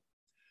blessed hope,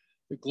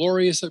 the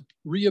glorious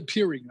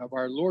reappearing of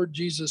our Lord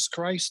Jesus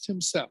Christ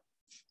himself.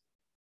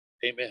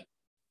 Amen.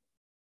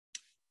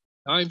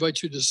 Now I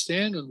invite you to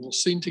stand and we'll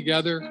sing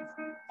together,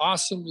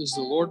 Awesome is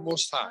the Lord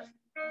Most High.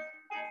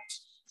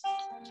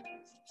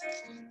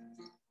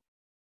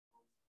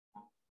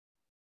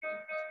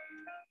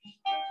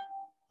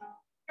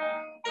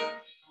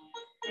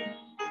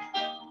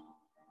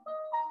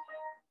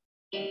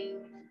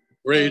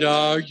 Great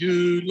are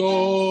you,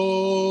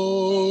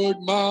 Lord,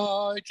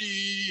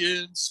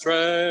 mighty in strength.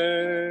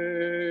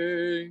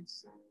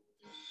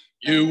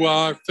 You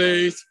are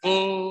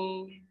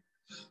faithful,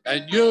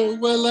 and you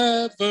will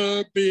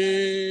ever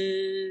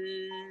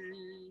be.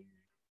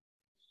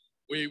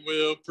 We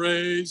will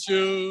praise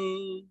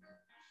you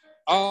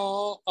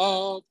all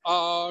of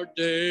our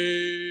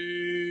days.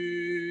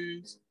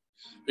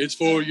 It's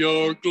for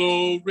your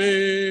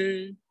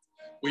glory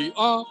we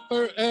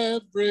offer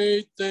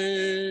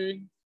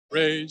everything.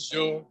 Raise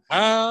your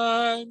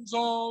hands,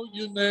 all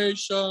you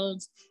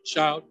nations.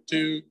 Shout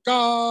to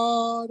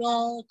God,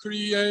 all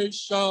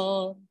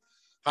creation.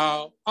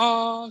 How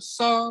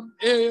awesome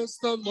is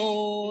the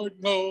Lord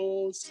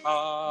Most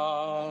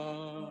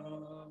High.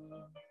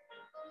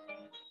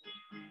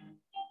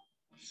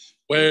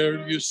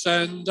 Where you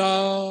send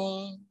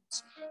us,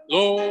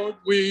 Lord,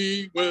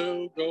 we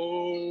will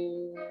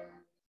go.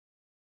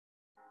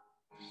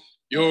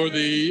 You're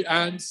the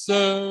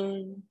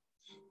answer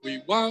we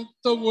want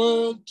the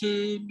world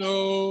to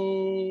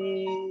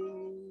know.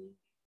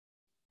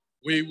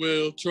 We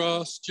will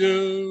trust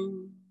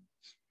you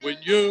when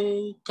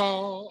you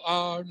call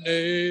our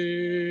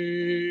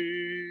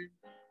name.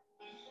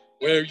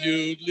 Where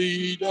you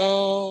lead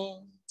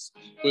us,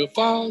 we'll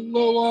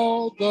follow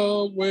all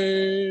the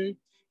way.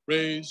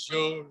 Raise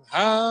your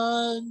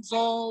hands,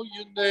 all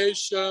you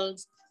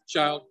nations.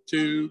 Shout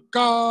to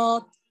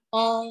God,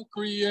 all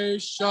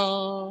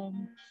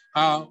creation.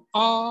 How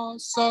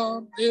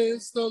awesome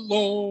is the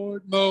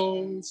Lord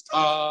Most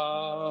High.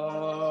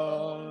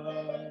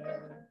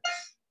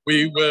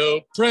 We will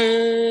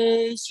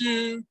praise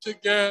you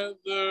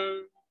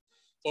together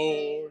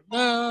for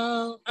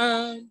now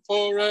and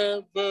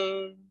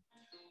forever.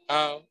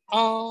 How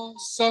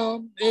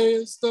awesome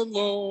is the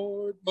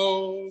Lord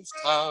Most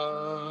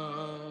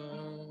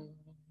High.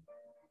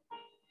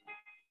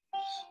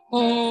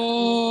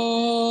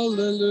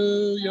 Hallelujah.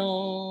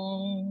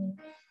 Hallelujah.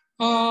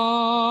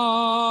 Hallelujah.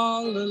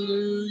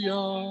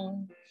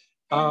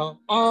 How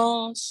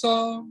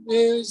awesome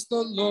is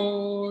the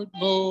Lord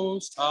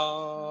Most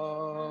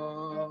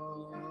High.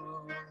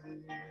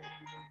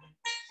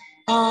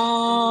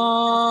 Hallelujah.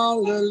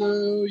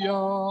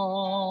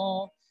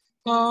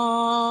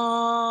 Hallelujah.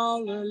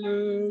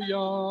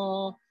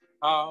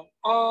 How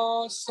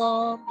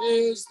awesome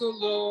is the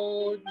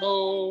Lord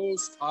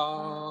Most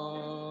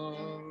High.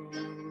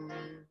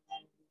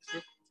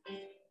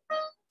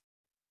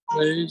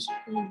 Praise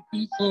you,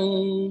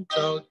 people,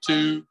 shout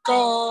to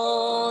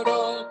God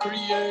of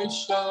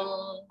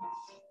creation.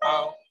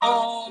 How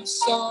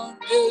awesome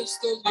is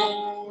the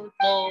Lord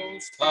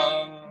Most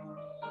High.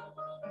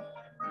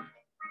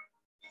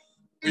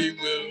 We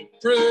will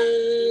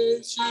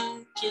praise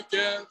you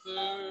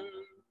together,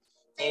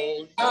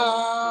 for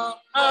now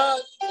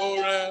and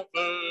forever.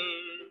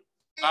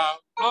 How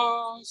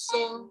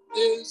awesome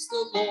is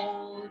the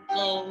Lord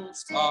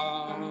Most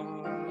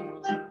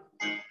High.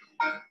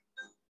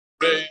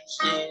 Raise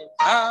your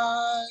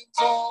hands,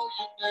 all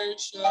you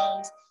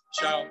nations,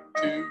 shout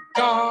to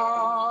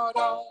God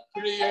of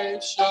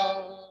creation.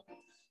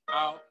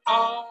 How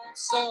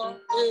awesome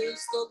is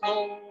the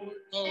Lord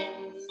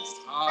Most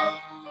High.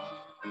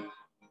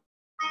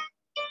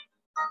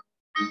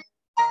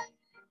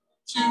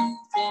 To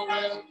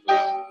forever,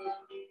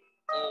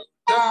 oh,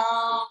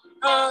 now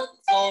and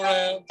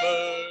forever.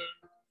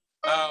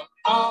 How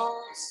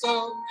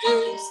awesome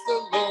is the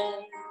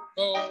Lord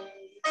Most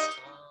High.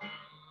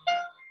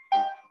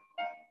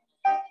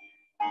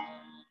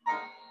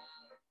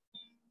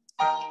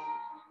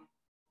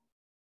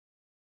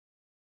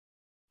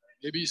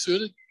 May be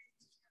seated.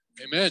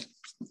 Amen.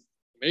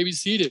 May be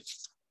seated.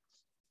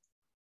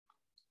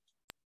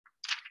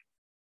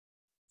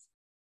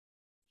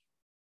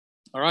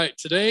 All right,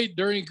 today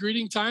during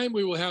greeting time,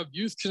 we will have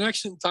youth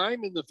connection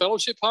time in the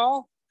fellowship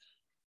hall.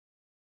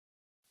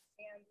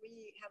 And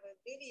we have a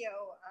video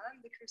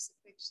on the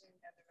crucifixion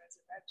and the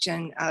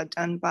resurrection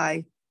done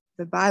by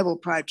the Bible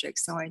Project.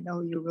 So I know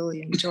you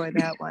really enjoy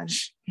that one.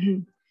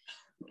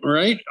 All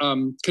right,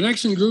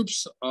 connection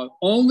groups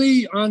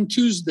only on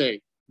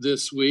Tuesday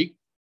this week.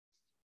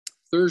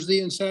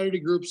 Thursday and Saturday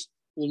groups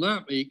will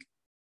not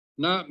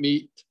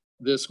meet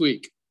this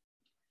week.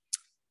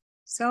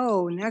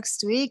 So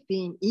next week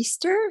being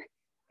Easter,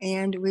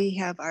 and we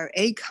have our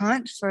egg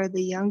hunt for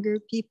the younger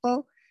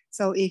people.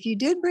 So if you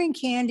did bring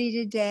candy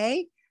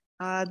today,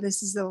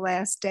 this is the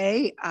last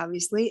day,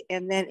 obviously.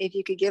 And then if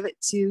you could give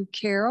it to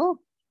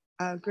Carol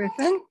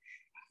Griffin,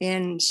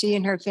 and she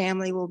and her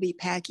family will be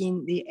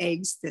packing the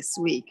eggs this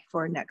week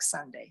for next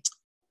Sunday.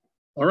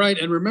 All right,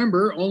 and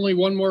remember, only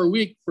one more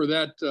week for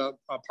that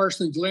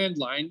Parsonage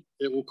landline.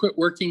 It will quit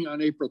working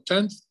on April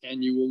 10th,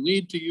 and you will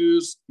need to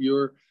use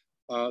your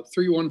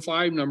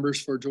 315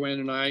 numbers for Joanne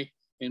and I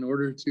in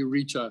order to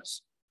reach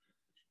us.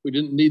 We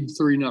didn't need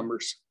 3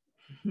 numbers.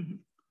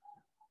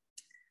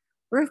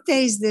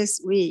 Birthdays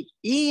this week.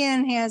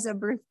 Ian has a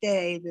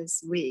birthday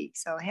this week.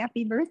 So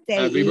happy birthday,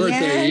 Happy Ian.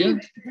 birthday,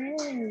 Ian.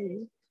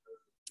 Hey.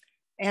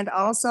 And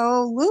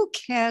also Luke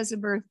has a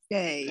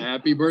birthday.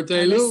 Happy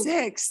birthday, on the Luke.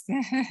 6th.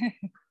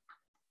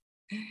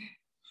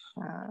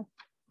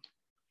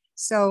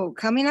 So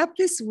coming up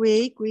this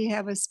week, we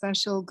have a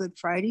special Good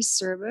Friday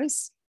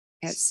service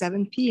at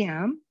 7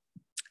 p.m.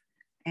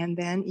 And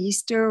then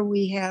Easter,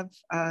 we have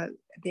the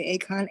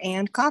egg hunt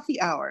and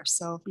coffee hour.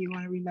 So if you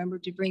want to remember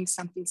to bring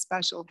something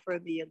special for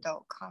the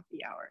adult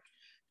coffee hour.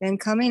 Then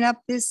coming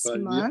up this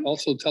month.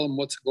 Also tell them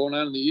what's going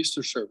on in the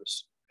Easter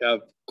service. We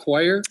have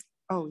choir.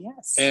 Oh,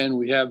 yes. And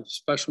we have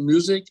special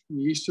music in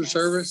the Easter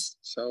service.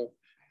 So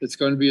it's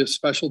going to be a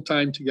special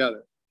time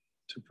together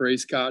to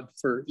praise God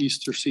for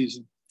Easter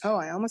season. Oh,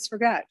 I almost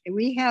forgot.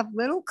 We have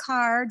little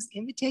cards,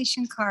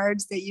 invitation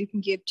cards that you can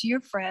give to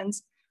your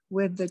friends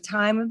with the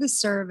time of the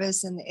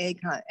service and the egg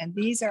hunt. And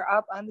these are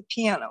up on the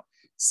piano.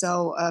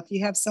 So if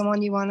you have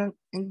someone you want to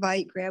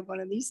invite, grab one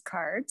of these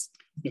cards.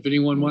 If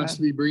anyone wants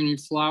to be bringing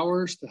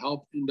flowers to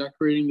help in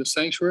decorating the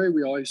sanctuary,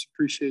 we always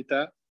appreciate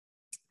that.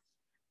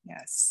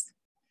 Yes.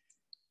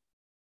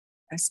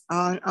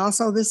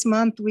 Also this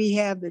month, we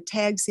have the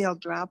tag sale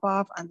drop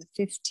off on the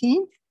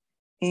 15th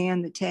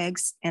and the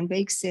tags and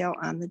bake sale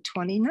on the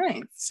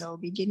 29th. So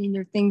be getting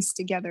your things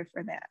together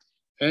for that.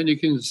 And you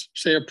can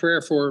say a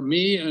prayer for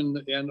me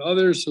and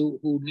others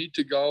who need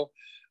to go.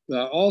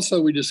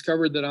 Also, we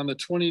discovered that on the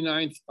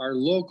 29th, our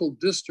local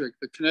district,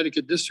 the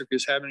Connecticut district,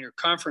 is having a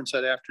conference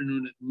that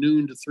afternoon at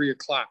noon to 3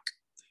 o'clock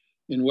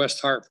in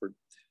West Hartford.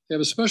 They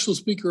have a special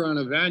speaker on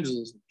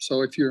evangelism.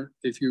 So if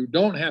you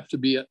don't have to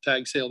be at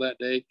tag sale that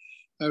day,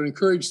 I would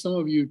encourage some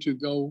of you to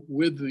go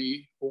with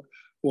me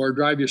or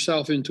drive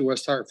yourself into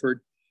West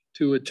Hartford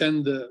to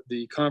attend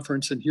the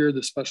conference and hear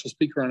the special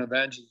speaker on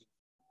evangelism.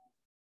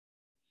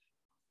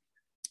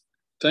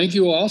 Thank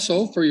you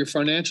also for your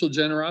financial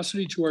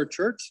generosity to our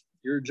church.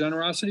 Your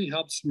generosity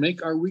helps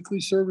make our weekly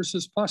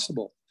services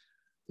possible.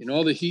 You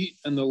know, the heat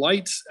and the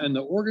lights and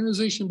the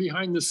organization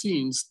behind the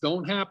scenes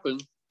don't happen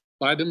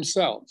by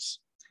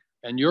themselves,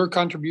 and your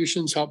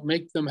contributions help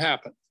make them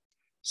happen.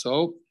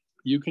 So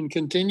You can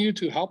continue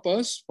to help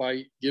us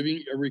by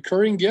giving a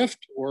recurring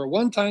gift or a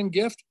one-time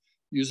gift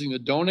using the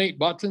donate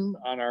button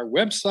on our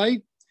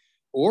website,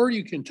 or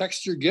you can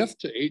text your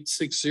gift to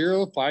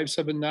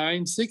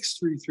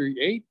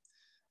 860-579-6338,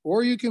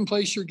 or you can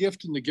place your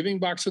gift in the giving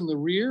box in the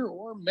rear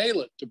or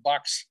mail it to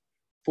Box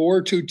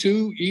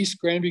 422 East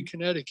Granby,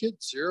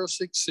 Connecticut,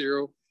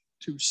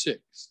 06026.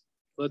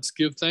 Let's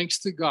give thanks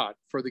to God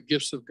for the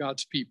gifts of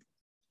God's people.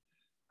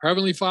 Our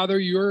Heavenly Father,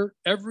 your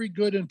every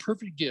good and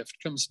perfect gift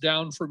comes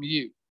down from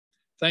you.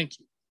 Thank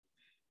you.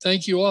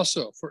 Thank you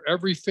also for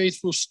every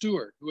faithful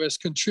steward who has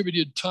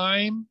contributed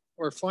time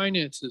or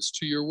finances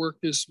to your work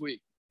this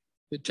week.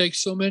 It takes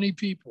so many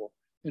people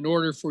in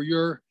order for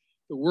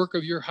the work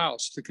of your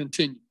house to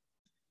continue.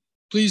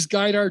 Please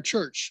guide our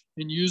church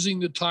in using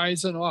the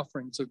tithes and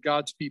offerings of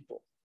God's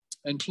people,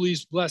 and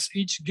please bless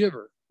each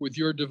giver with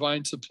your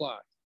divine supply.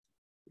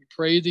 We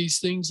pray these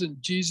things in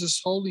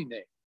Jesus' holy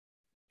name.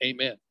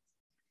 Amen.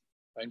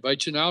 I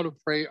invite you now to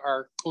pray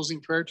our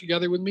closing prayer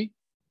together with me.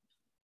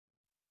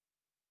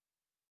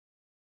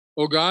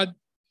 Oh God,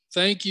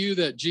 thank you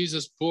that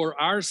Jesus bore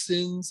our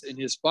sins in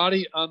his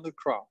body on the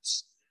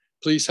cross.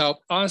 Please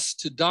help us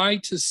to die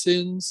to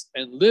sins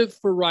and live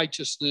for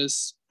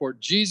righteousness for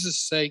Jesus'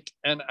 sake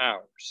and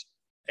ours.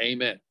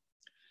 Amen.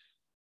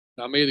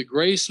 Now may the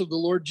grace of the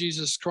Lord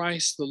Jesus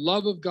Christ, the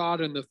love of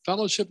God, and the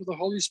fellowship of the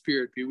Holy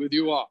Spirit be with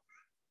you all.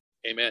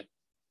 Amen.